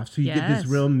 sand it off. So you get this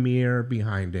real mirror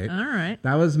behind it. All right.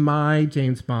 That was my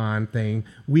James Bond thing.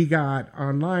 We got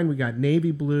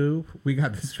navy blue. We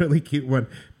got this really cute one,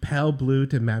 pale blue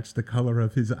to match the color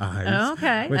of his eyes.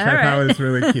 Okay. Which I thought was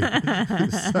really cute.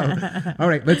 So, all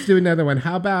right, let's do another one.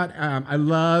 How about, I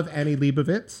love Annie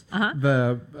Leibovitz,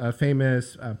 the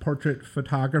famous portrait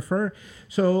photographer.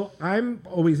 So I'm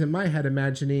always in my head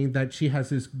imagining that she has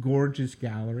this gorgeous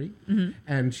gallery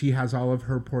and she has all of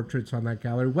her portraits on that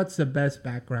gallery. What's the best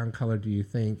background color, do you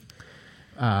think,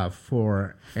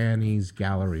 for Annie's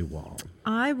gallery wall?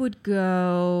 I would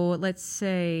go, let's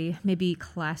say, maybe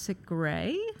classic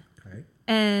gray. Okay.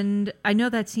 And I know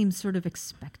that seems sort of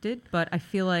expected, but I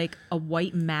feel like a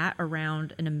white mat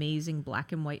around an amazing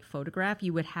black and white photograph,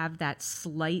 you would have that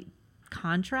slight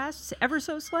contrast, ever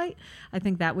so slight. I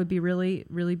think that would be really,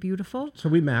 really beautiful. So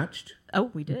we matched.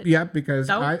 Oh, we did. Yeah, because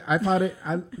I thought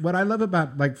what I love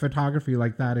about like photography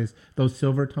like that is those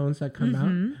silver tones that come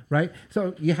out, right?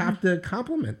 So you have to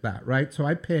complement that, right? So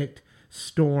I picked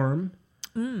Storm,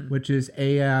 which is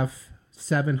AF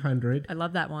 700. I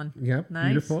love that one. Yep,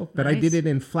 nice, beautiful. But I did it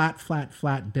in flat,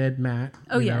 dead matte.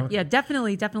 Oh, yeah. Yeah,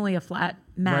 definitely a flat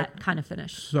matte kind of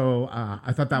finish. So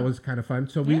I thought that was kind of fun.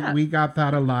 So we got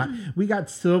that a lot. We got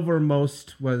silver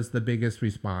most was the biggest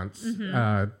response.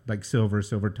 Like silver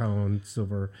tone,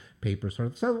 silver paper sort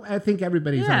of. So I think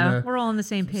everybody's on the... we're all on the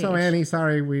same page. So Annie,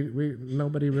 sorry,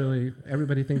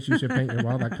 everybody thinks you should paint your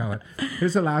wall that color.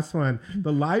 Here's the last one.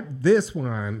 This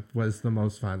one was the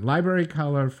most fun. Library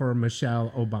color for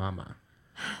Michelle Obama.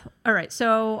 All right,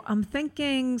 so I'm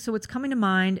thinking, what's coming to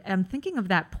mind, I'm thinking of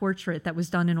that portrait that was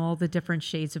done in all the different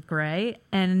shades of gray,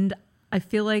 and I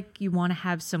feel like you want to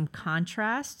have some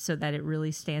contrast so that it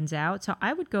really stands out. So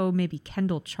I would go maybe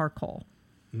Kendall Charcoal.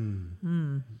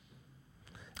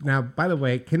 Now, by the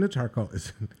way, Kendall Charcoal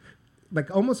is like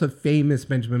almost a famous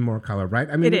Benjamin Moore color, right?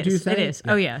 I mean, it is. It is.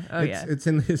 Yeah. Oh yeah. It's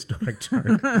in the historic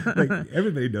chart. Like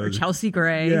everybody knows. Or Chelsea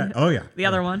Gray. Yeah. Oh yeah. The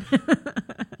other one.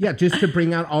 Yeah, just to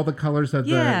bring out all the colors of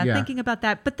the. Thinking about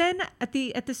that, but then at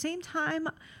the same time,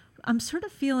 I'm sort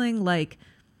of feeling like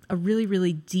a really,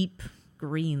 really deep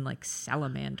green, like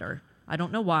salamander. I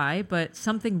don't know why, but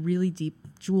something really deep,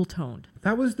 jewel toned.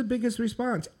 That was the biggest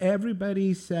response.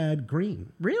 Everybody said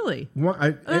green. Really?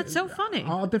 That's so funny.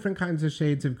 All different kinds of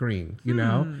shades of green, you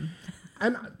know?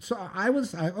 And so I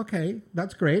was, okay,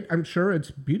 that's great. I'm sure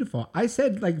it's beautiful. I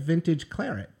said like vintage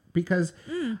claret because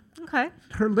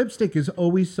her lipstick is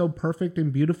always so perfect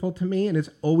and beautiful to me. And it's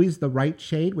always the right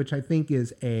shade, which I think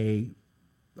is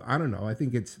I don't know. I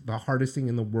think it's the hardest thing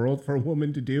in the world for a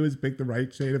woman to do is pick the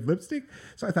right shade of lipstick.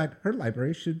 So I thought her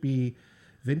library should be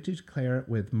vintage claret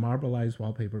with marbleized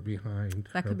wallpaper behind.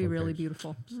 That could be really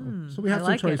beautiful. So we have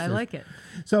some choices. I like it.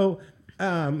 So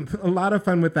a lot of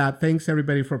fun with that. Thanks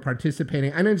everybody for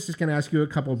participating. I'm just going to ask you a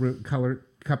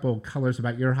couple colors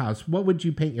about your house. What would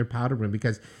you paint your powder room?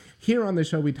 Because here on the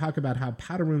show, we talk about how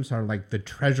powder rooms are like the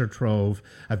treasure trove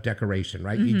of decoration,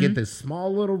 right? You get this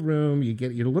small little room, you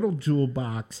get your little jewel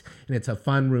box, and it's a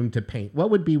fun room to paint.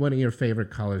 What would be one of your favorite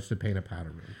colors to paint a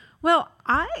powder room? Well,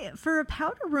 for a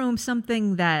powder room,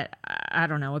 something that, I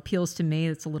don't know, appeals to me,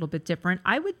 it's a little bit different.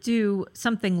 I would do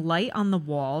something light on the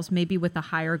walls, maybe with a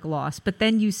higher gloss, but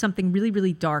then use something really,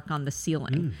 really dark on the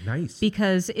ceiling. Nice.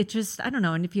 Because it just, I don't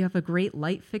know, and if you have a great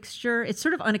light fixture, it's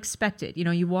sort of unexpected. You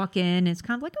know, you walk in, and it's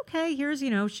kind of like, okay, here's,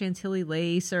 Chantilly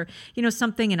lace or,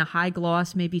 something in a high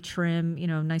gloss, maybe trim,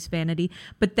 nice vanity.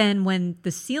 But then when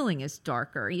the ceiling is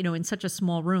darker, in such a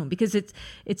small room, because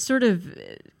it sort of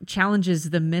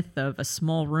challenges the myth of a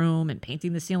small room and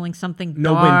painting the ceiling something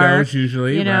no dark, windows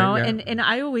usually, right, yeah. and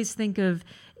I always think of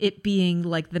it being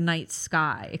like the night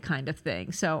sky kind of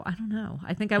thing. So I don't know.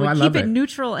 I think I would keep it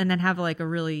neutral and then have like a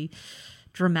really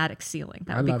dramatic ceiling.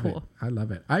 That would be cool. I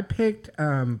love it. I picked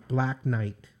Black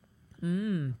Knight.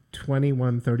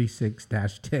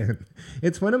 2136-10.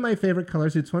 It's one of my favorite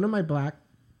colors. It's one of my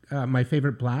my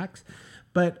favorite blacks,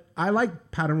 but I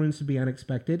like pattern rooms to be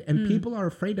unexpected, and people are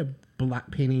afraid of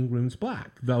painting rooms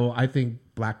black, though I think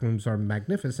black rooms are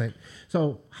magnificent.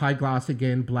 So high gloss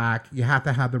again, black. You have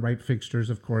to have the right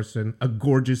fixtures, of course, and a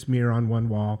gorgeous mirror on one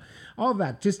wall. All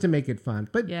that just to make it fun,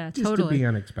 but just to be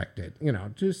unexpected.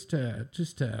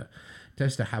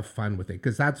 Just to have fun with it,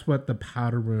 because that's what the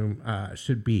powder room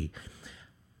should be.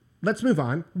 Let's move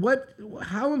on.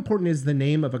 How important is the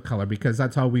name of a color? Because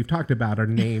that's all we've talked about are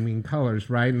naming colors,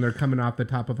 right? And they're coming off the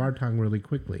top of our tongue really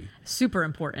quickly. Super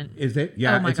important. Is it?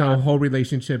 Yeah, oh my it's God. a whole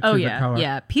relationship to the color.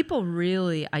 Yeah, people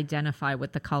really identify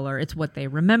with the color. It's what they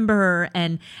remember,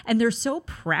 and they're so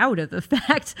proud of the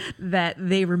fact that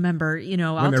they remember.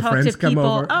 I'll talk to people.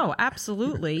 Over. Oh,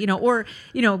 absolutely. Or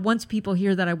once people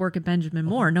hear that I work at Benjamin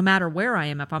Moore, no matter where I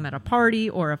am, if I'm at a party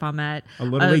or if I'm at a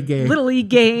Little League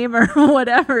game or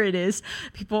whatever it is,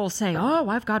 people will say, "Oh,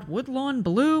 I've got Woodlawn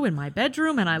Blue in my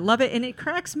bedroom, and I love it." And it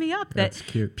cracks me up that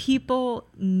people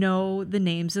know the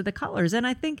names of the colors, and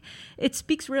I think it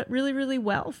speaks really, really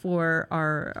well for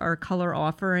our color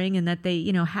offering, and that they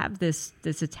have this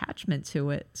attachment to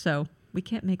it. So we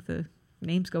can't make the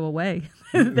names go away.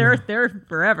 They're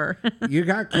forever. You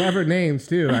got clever names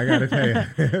too, I got to tell you.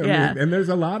 Yeah. And there's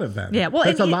a lot of them. Yeah, well,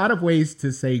 there's a lot of ways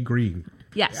to say green.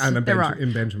 Yes, there are.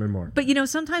 In Benjamin Moore. But,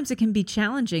 sometimes it can be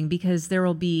challenging because there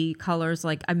will be colors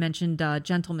like I mentioned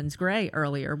Gentleman's Gray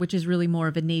earlier, which is really more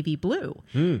of a navy blue.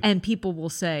 And people will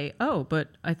say, oh, but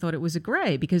I thought it was a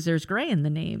gray because there's gray in the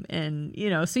name. And,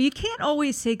 so you can't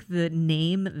always take the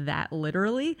name that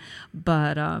literally,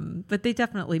 but they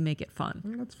definitely make it fun.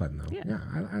 Well, that's fun, though. Yeah,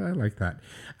 I like that.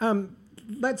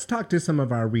 Let's talk to some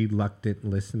of our reluctant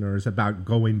listeners about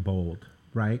going bold.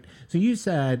 Right. So you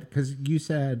said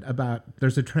about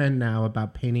there's a trend now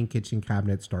about painting kitchen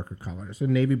cabinets darker colors.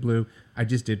 And navy blue, I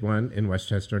just did one in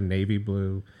Westchester, navy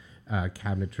blue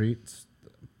cabinetry. It's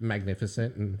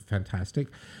magnificent and fantastic.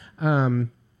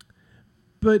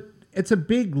 But it's a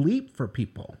big leap for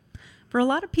people. For a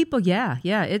lot of people, yeah,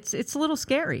 it's a little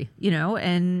scary,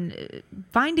 and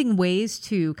finding ways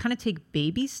to kind of take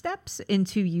baby steps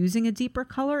into using a deeper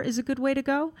color is a good way to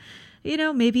go.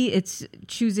 Maybe it's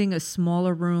choosing a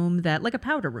smaller room like a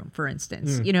powder room, for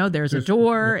instance. There's a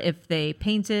door. Yeah. If they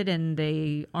paint it and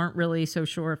they aren't really so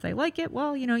sure if they like it,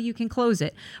 well, you can close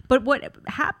it. But what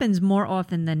happens more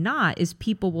often than not is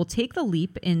people will take the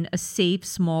leap in a safe,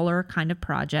 smaller kind of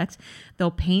project. They'll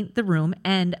paint the room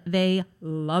and they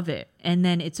love it. And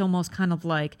then it's almost kind of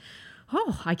like,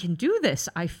 oh, I can do this.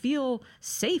 I feel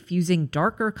safe using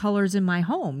darker colors in my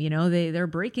home. They're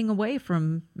breaking away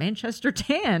from Manchester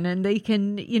tan, and they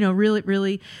can, really,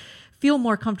 really feel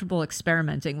more comfortable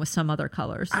experimenting with some other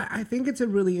colors. I think it's a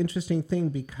really interesting thing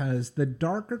because the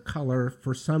darker color,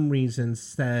 for some reason,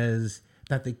 says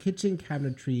that the kitchen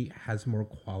cabinetry has more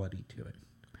quality to it.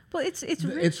 Well, it's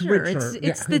richer.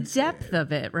 It's the depth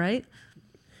of it, right?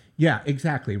 Yeah,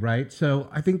 exactly, right? So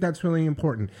I think that's really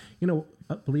important.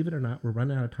 Believe it or not, we're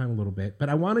running out of time a little bit, but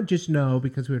I want to just know,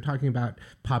 because we were talking about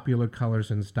popular colors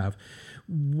and stuff,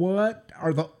 what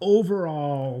are the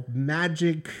overall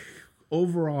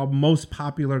most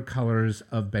popular colors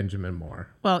of Benjamin Moore?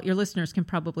 Well, your listeners can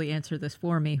probably answer this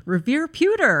for me. Revere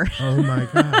Pewter. Oh, my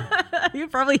God. You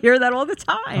probably hear that all the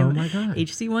time. Oh, my God.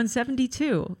 HC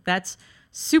 172. That's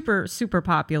super, super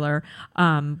popular.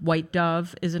 White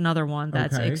Dove is another one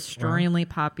that's extremely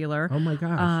popular. Oh my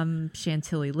gosh.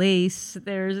 Chantilly lace.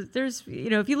 There's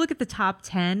if you look at the top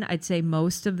 10, I'd say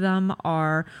most of them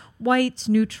are whites,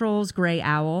 neutrals, gray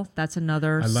owl. That's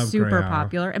another super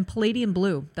popular. And palladium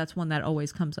blue. That's one that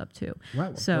always comes up too.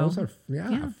 Wow. So those are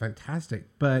fantastic.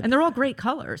 And they're all great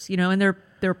colors, and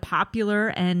they're popular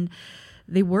and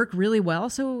they work really well.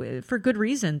 So for good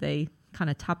reason, they kind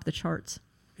of top the charts.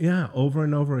 Yeah, over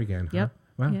and over again. Huh? Yep.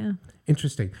 Wow. Yeah.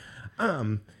 Interesting.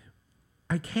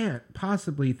 I can't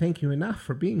possibly thank you enough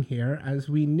for being here. As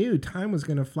we knew time was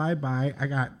going to fly by, I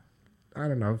got,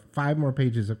 5 more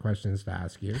pages of questions to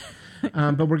ask you.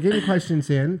 But we're getting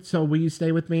questions in. So will you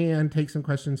stay with me and take some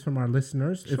questions from our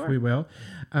listeners, if we will?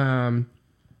 I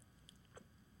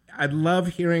love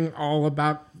hearing all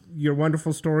about your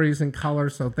wonderful stories and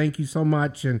color. So thank you so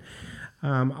much. And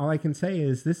all I can say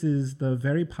is this is the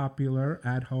very popular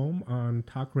At Home on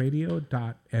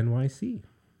talkradio.nyc.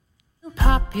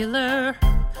 Popular,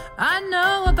 I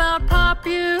know about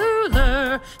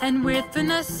popular, and with an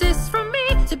assist from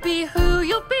me to be who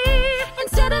you'll be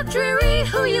instead of dreary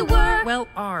who you were. Well,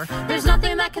 there's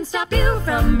nothing that can stop you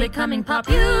from becoming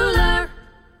popular.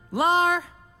 Lar.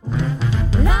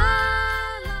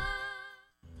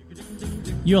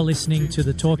 You're listening to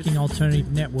the Talking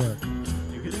Alternative Network.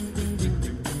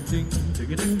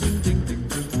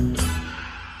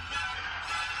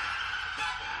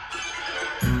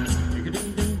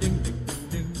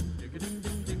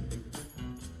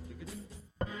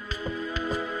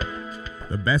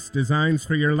 The best designs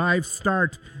for your life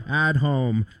start at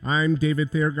home. I'm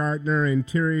David Thiergartner,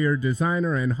 interior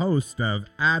designer and host of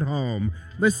At Home.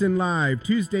 Listen live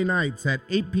Tuesday nights at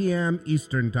 8 p.m.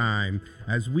 Eastern Time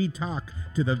as we talk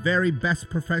to the very best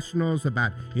professionals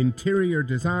about interior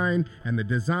design and the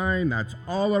design that's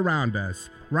all around us,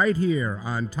 right here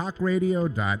on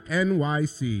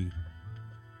talkradio.nyc.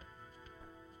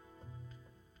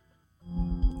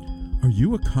 Are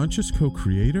you a conscious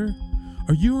co-creator?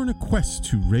 Are you on a quest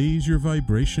to raise your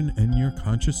vibration and your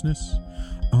consciousness?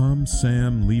 I'm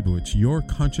Sam Leibowitz, your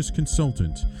conscious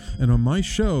consultant, and on my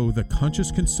show, The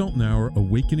Conscious Consultant Hour,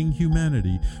 Awakening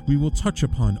Humanity, we will touch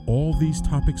upon all these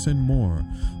topics and more.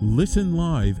 Listen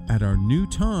live at our new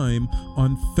time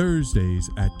on Thursdays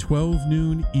at 12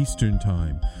 noon Eastern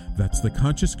Time. That's The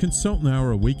Conscious Consultant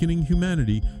Hour, Awakening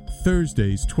Humanity,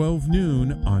 Thursdays 12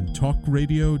 noon on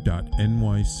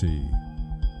talkradio.nyc.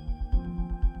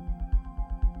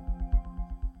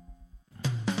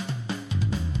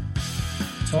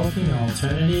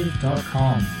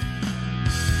 TalkingAlternative.com.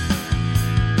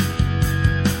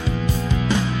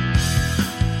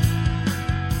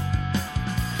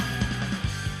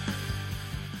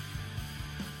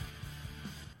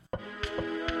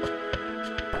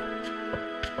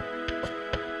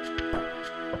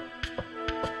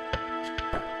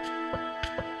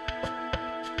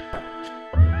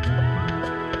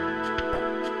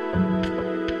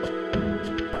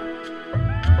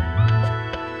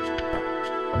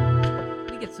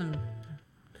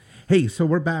 Hey, so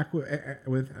we're back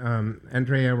with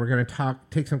Andrea. We're going to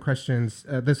take some questions.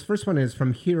 This first one is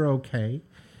from Hero K.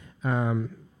 How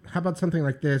about something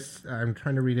like this? I'm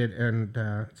trying to read it and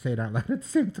say it out loud at the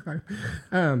same time.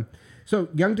 So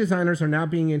young designers are now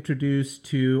being introduced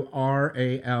to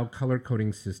RAL color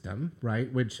coding system,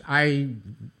 right? Which I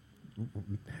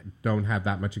don't have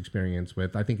that much experience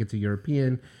with. I think it's a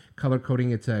European color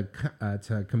coding. It's a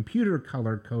computer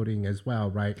color coding as well,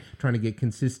 right? Trying to get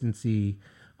consistency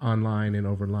online and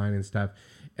overline and stuff.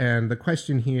 And the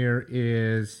question here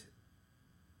is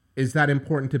that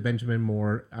important to Benjamin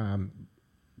Moore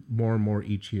more and more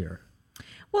each year?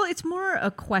 Well, it's more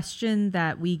a question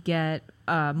that we get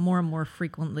more and more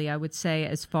frequently, I would say,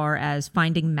 as far as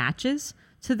finding matches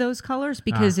to those colors,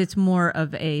 because it's more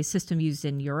of a system used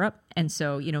in Europe. And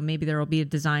so, maybe there will be a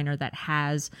designer that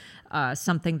has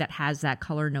something that has that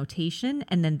color notation,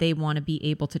 and then they want to be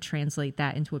able to translate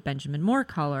that into a Benjamin Moore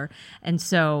color. And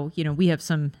so, we have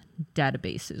some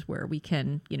databases where we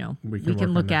can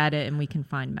look at it and we can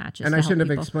find matches. And I should have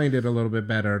explained it a little bit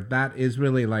better. That is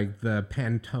really like the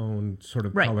Pantone sort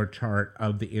of color chart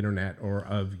of the internet or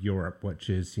of Europe,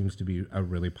 which seems to be a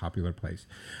really popular place.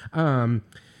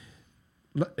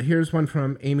 Here's one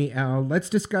from Amy L. Let's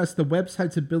discuss the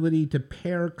website's ability to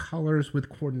pair colors with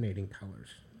coordinating colors.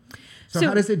 So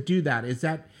how does it do that? Is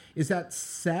that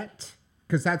set?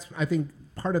 Because I think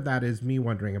part of that is me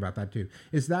wondering about that too.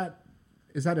 Is that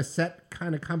a set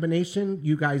kind of combination?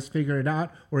 You guys figure it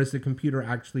out, or is the computer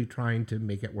actually trying to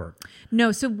make it work?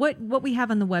 No. So what we have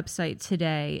on the website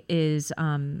today is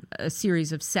a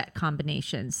series of set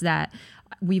combinations that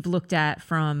we've looked at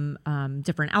from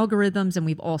different algorithms, and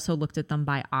we've also looked at them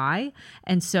by eye.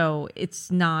 And so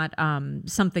it's not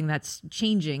something that's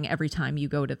changing every time you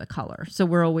go to the color. So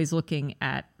we're always looking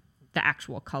at the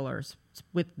actual colors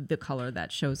with the color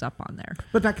that shows up on there.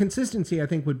 But that consistency, I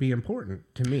think, would be important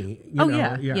to me.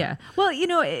 Yeah. Well,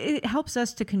 it helps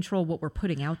us to control what we're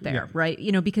putting out there, right?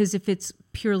 Because if it's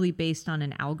purely based on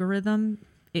an algorithm,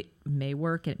 it may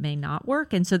work, it may not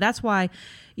work. And so that's why,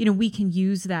 we can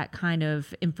use that kind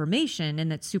of information,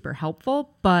 and it's super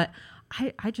helpful. But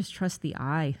I just trust the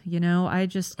eye, I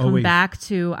just come back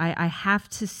to, I have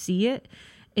to see it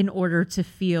in order to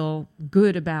feel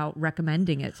good about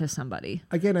recommending it to somebody.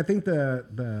 Again, I think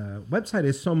the website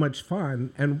is so much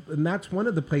fun, and that's one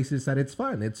of the places that it's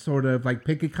fun. It's sort of like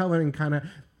pick a color and kind of,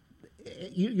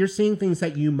 you're seeing things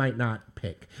that you might not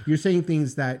pick. You're seeing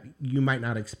things that you might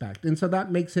not expect. And so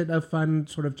that makes it a fun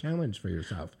sort of challenge for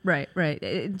yourself. Right.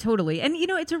 Totally. And,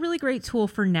 it's a really great tool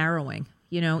for narrowing.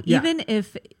 Even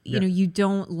if, you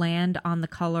don't land on the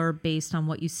color based on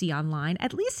what you see online,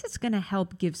 at least it's going to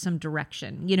help give some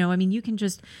direction. You can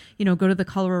just, go to the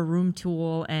color room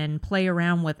tool and play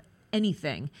around with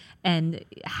anything and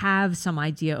have some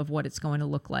idea of what it's going to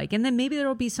look like. And then maybe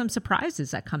there'll be some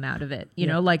surprises that come out of it, you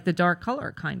know, like the dark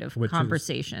color kind of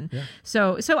conversation.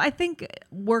 So I think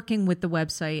working with the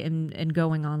website and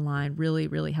going online really,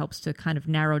 really helps to kind of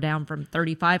narrow down from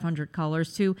 3,500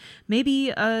 colors to maybe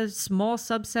a small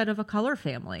subset of a color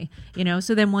family, you know.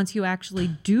 So then once you actually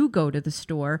do go to the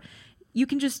store, you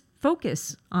can just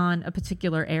focus on a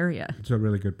particular area. It's a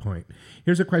really good point.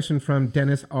 Here's a question from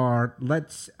Dennis R.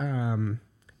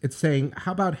 It's saying,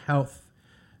 how about health?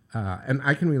 And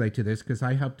I can relate to this because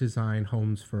I help design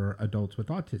homes for adults with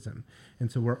autism.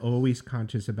 And so we're always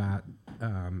conscious about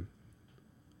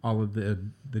all of the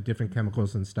different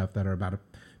chemicals and stuff that are about a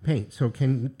paint. So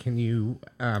can you,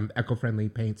 eco-friendly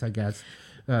paints, I guess,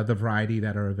 the variety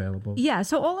that are available? Yeah,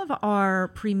 so all of our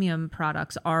premium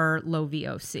products are low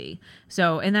VOC.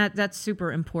 So, and that's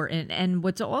super important. And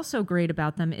what's also great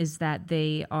about them is that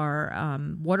they are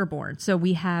waterborne. So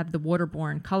we have the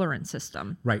waterborne colorant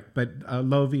system. Right, but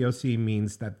low VOC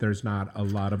means that there's not a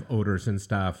lot of odors and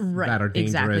stuff that are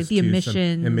dangerous the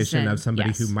emission of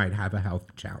somebody who might have a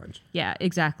health challenge. Yeah,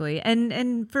 exactly.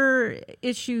 And for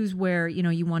issues where, you know,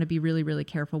 you want to be really, really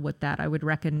careful with that, I would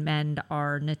recommend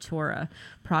our Natura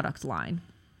product line.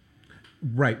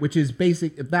 Right, which is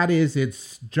basic. That is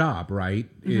its job, right?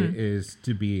 Is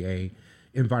to be a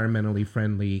environmentally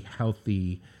friendly,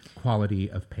 healthy quality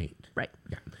of paint. Right.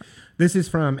 Yeah. This is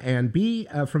from Ann B.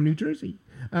 From New Jersey.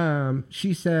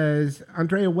 She says,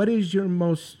 Andrea, what's your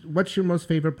most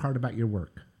favorite part about your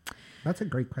work? That's a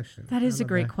great question. That is a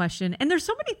great question. And there's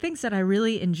so many things that I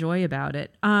really enjoy about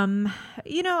it.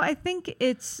 You know, I think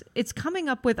it's coming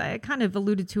up with, I kind of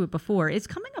alluded to it before, it's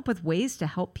coming up with ways to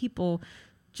help people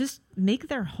just make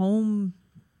their home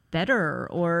better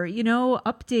or, you know,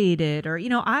 update it. Or, you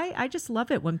know, I just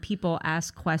love it when people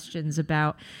ask questions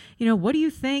about, you know, what do you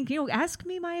think? You know, ask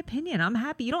me my opinion. I'm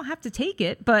happy. You don't have to take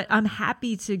it, but I'm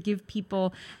happy to give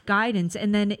people guidance.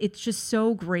 And then it's just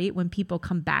so great when people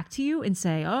come back to you and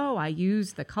say, oh, I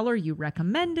use the color you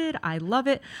recommended. I love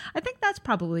it. I think that's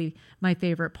probably my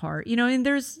favorite part, you know, and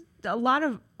there's a lot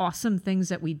of awesome things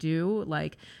that we do,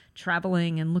 like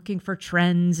traveling and looking for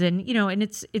trends and, you know, and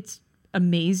it's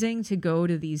amazing to go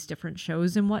to these different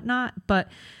shows and whatnot, but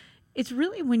it's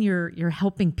really when you're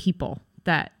helping people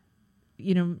that,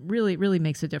 you know, really, really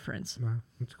makes a difference. Wow,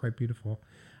 it's quite beautiful.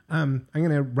 I'm going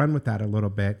to run with that a little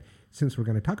bit since we're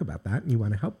going to talk about that and you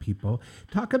want to help people.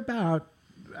 Talk about,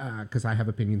 because I have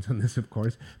opinions on this, of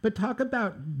course, but talk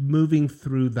about moving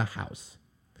through the house,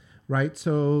 right?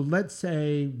 So let's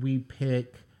say we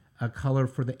pick a color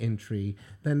for the entry,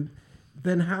 then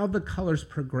how the colors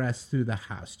progress through the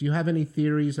house. Do you have any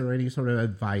theories or any sort of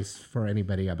advice for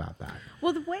anybody about that?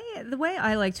 Well, the way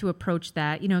I like to approach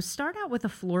that, you know, start out with a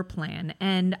floor plan.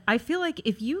 And I feel like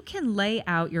if you can lay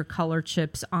out your color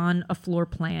chips on a floor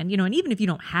plan, you know, and even if you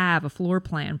don't have a floor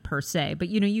plan per se, but,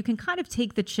 you know, you can kind of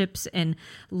take the chips and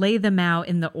lay them out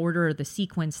in the order or the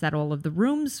sequence that all of the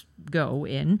rooms go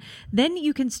in, then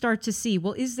you can start to see,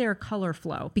 well, is there color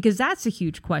flow? Because that's a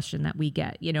huge question that we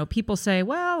get. You know, people say,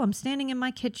 well, I'm standing in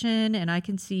my kitchen and I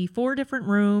can see 4 different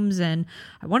rooms and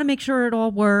I want to make sure it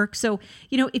all works. So,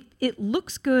 you know, if it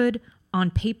looks good on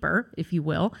paper, if you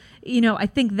will, you know, I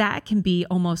think that can be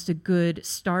almost a good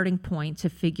starting point to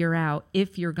figure out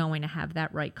if you're going to have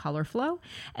that right color flow.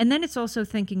 And then it's also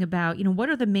thinking about, you know, what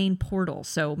are the main portals?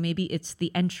 So maybe it's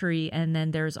the entry and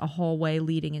then there's a hallway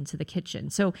leading into the kitchen.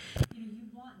 So you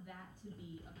want that to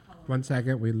be a color. 1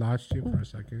 second, we lost you for a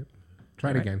second.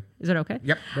 Try it again. Is it okay?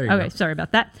 Yep. There you go. Okay, sorry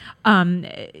about that.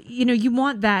 You know, you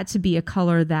want that to be a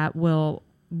color that will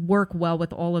work well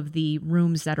with all of the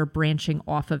rooms that are branching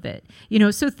off of it. You know,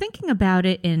 so thinking about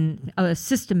it in a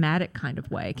systematic kind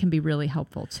of way can be really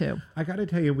helpful too. I got to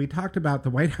tell you, we talked about the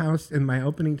White House in my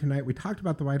opening tonight. We talked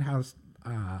about the White House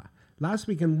last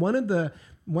week, and one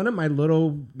of my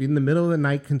little in the middle of the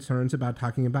night concerns about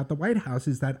talking about the White House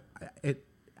is that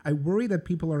I worry that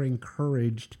people are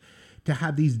encouraged to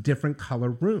have these different color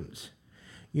rooms.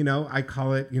 You know, I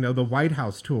call it, you know, the White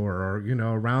House tour or, you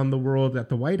know, around the world at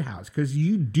the White House, because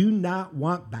you do not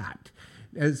want that.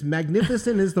 As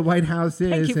magnificent as the White House is,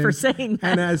 Thank you for saying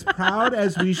that. and as proud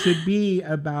as we should be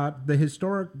about the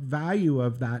historic value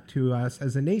of that to us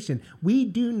as a nation, we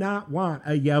do not want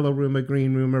a yellow room, a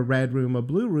green room, a red room, a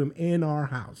blue room in our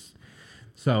house.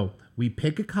 So we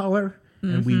pick a color.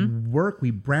 And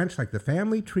we branch like the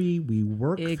family tree. We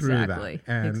work through that.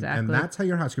 And that's how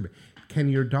your house could be. Can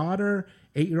your daughter,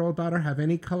 8-year-old daughter, have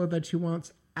any color that she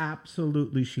wants?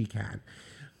 Absolutely she can.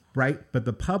 Right? But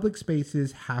the public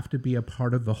spaces have to be a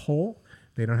part of the whole.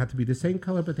 They don't have to be the same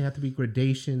color, but they have to be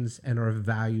gradations and or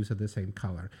values of the same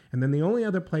color. And then the only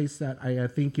other place that I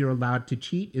think you're allowed to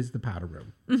cheat is the powder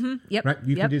room. Mm-hmm. Yep. Right?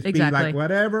 You can just be like,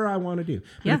 whatever I want to do.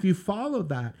 But if you follow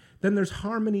that, then there's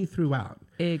harmony throughout.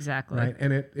 Exactly. Right?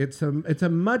 And it's a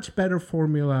much better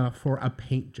formula for a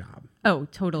paint job. Oh,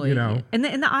 totally. You know? And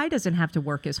the eye doesn't have to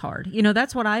work as hard. You know,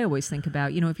 that's what I always think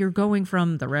about. You know, if you're going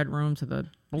from the red room to the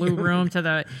blue room to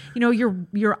the, you know,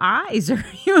 your eyes are,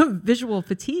 you have visual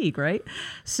fatigue, right?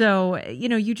 So, you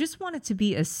know, you just want it to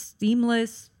be a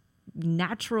seamless,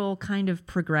 natural kind of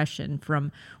progression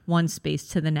from one space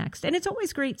to the next. And it's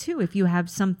always great too if you have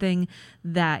something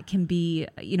that can be,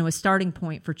 you know, a starting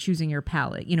point for choosing your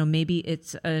palette. You know, maybe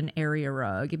it's an area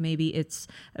rug, maybe it's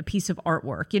a piece of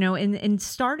artwork, you know, and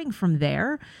starting from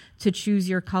there to choose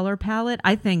your color palette,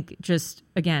 I think just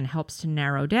again helps to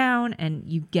narrow down and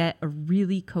you get a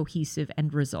really cohesive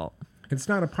end result. It's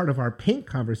not a part of our paint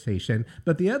conversation,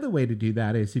 but the other way to do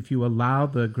that is if you allow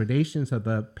the gradations of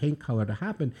the paint color to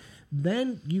happen,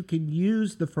 then you can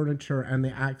use the furniture and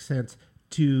the accents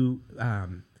to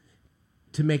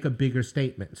make a bigger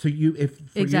statement. So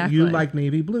you like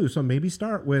navy blue, so maybe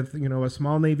start with, you know, a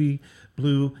small navy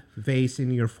blue vase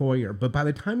in your foyer. But by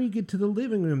the time you get to the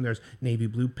living room, there's navy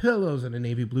blue pillows and a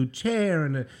navy blue chair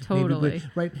and a navy blue,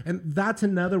 right? And that's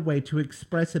another way to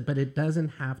express it, but it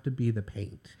doesn't have to be the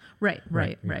paint. Right.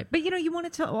 But, you know, you want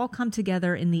it to all come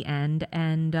together in the end.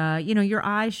 And, you know, your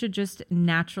eye should just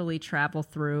naturally travel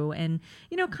through and,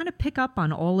 you know, kind of pick up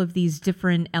on all of these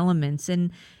different elements. And,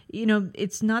 you know,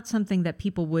 it's not something that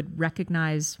people would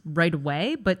recognize right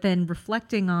away, but then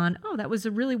reflecting on, oh, that was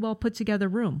a really well put together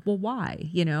room. Well, why?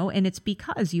 You know, and it's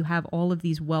because you have all of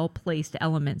these well placed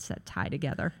elements that tie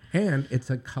together. And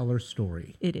it's a color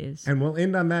story. It is. And we'll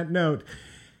end on that note.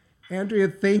 Andrea,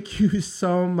 thank you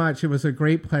so much. It was a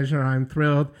great pleasure. I'm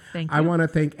thrilled. Thank you. I want to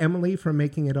thank Emily for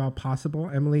making it all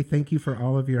possible. Emily, thank you for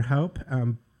all of your help.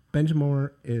 Benjamin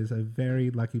Moore is a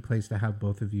very lucky place to have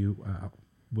both of you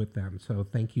with them. So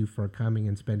thank you for coming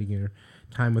and spending your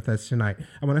time with us tonight.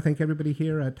 I want to thank everybody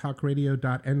here at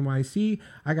talkradio.nyc.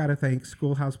 I got to thank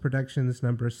Schoolhouse Productions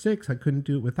 #6. I couldn't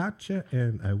do it without you,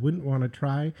 and I wouldn't want to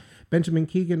try. Benjamin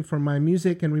Keegan for my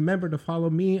music, and remember to follow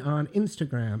me on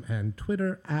Instagram and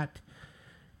Twitter at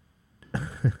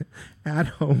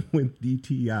Home with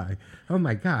DTI. Oh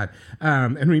my God.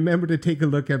 And remember to take a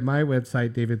look at my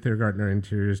website,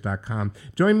 davidthiergartnerinteriors.com.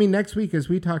 Join me next week as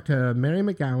we talk to Mary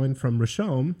McGowan from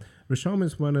Rashom. Rashom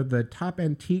is one of the top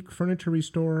antique furniture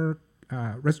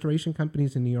restoration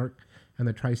companies in New York and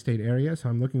the tri-state area, so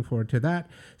I'm looking forward to that.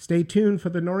 Stay tuned for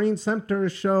the Noreen Sumter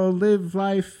Show, Live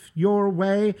Life Your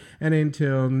Way. And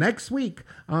until next week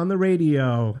on the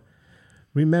radio,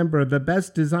 remember, the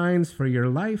best designs for your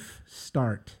life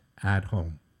start at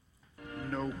home.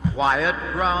 No quiet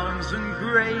browns and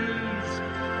grays,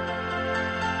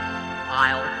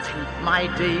 I'll take my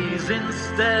days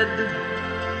instead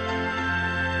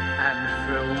and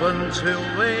fill until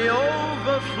they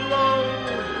overflow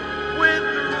with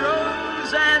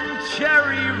rose and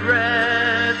cherry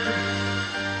red.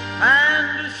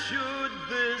 And should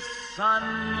this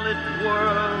sunlit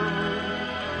world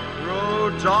grow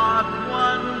dark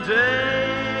one day,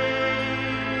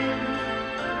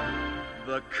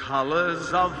 the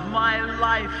colors of my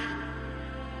life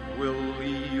will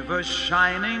leave a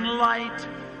shining light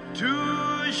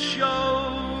to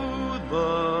show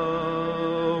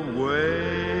the way.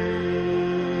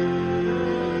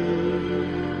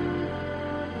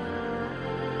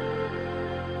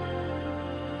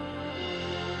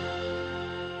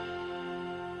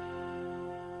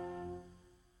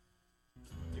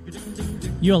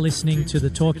 You're listening to the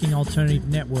Talking Alternative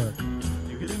Network.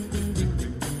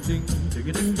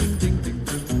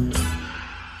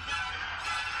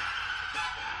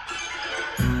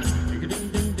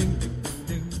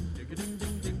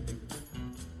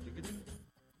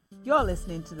 You're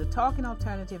listening to the Talking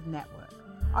Alternative Network.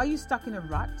 Are you stuck in a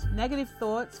rut? Negative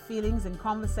thoughts, feelings, and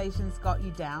conversations got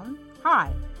you down?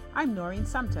 Hi, I'm Noreen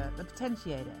Sumter, the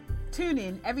Potentiator. Tune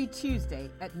in every Tuesday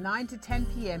at 9 to 10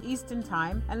 p.m. Eastern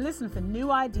Time and listen for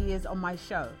new ideas on my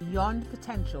show, Beyond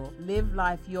Potential, Live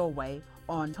Life Your Way,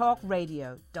 on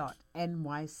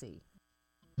talkradio.nyc.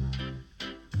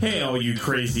 Hey, all you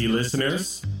crazy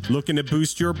listeners. Looking to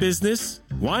boost your business?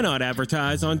 Why not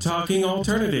advertise on Talking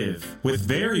Alternative with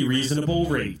very reasonable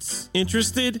rates?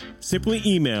 Interested? Simply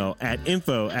email at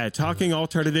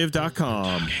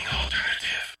info@talkingalternative.com.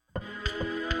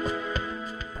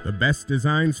 The The best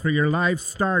designs for your life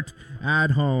start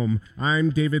at home. I'm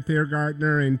David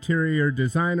Thiergartner, interior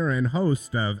designer and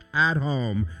host of At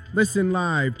Home. Listen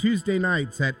live Tuesday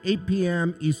nights at 8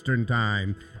 p.m. Eastern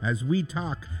Time as we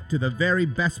talk to the very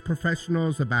best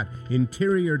professionals about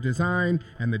interior design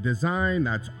and the design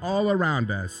that's all around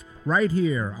us, right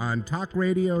here on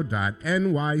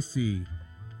talkradio.nyc.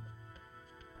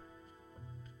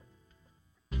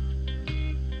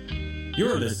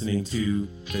 You're listening to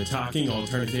the Talking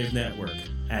Alternative Network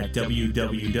at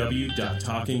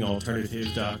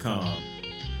www.talkingalternative.com.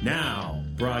 Now,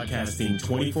 broadcasting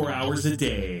 24 hours a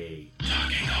day.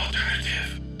 Talking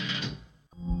Alternative.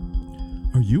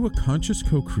 Are you a conscious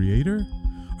co-creator?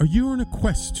 Are you on a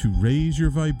quest to raise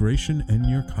your vibration and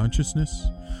your consciousness?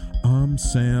 I'm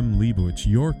Sam Leibowitz,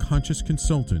 your conscious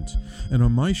consultant, and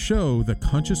on my show, The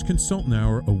Conscious Consultant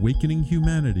Hour, Awakening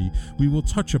Humanity, we will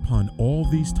touch upon all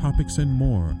these topics and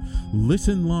more.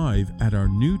 Listen live at our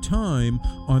new time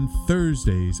on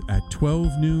Thursdays at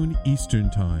 12 noon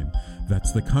Eastern Time.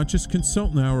 That's The Conscious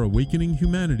Consultant Hour, Awakening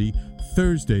Humanity,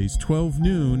 Thursdays 12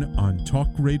 noon on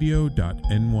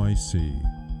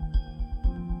talkradio.nyc.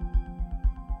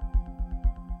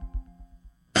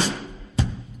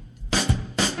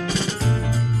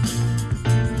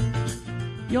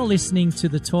 You're listening to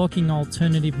the Talking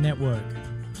Alternative Network.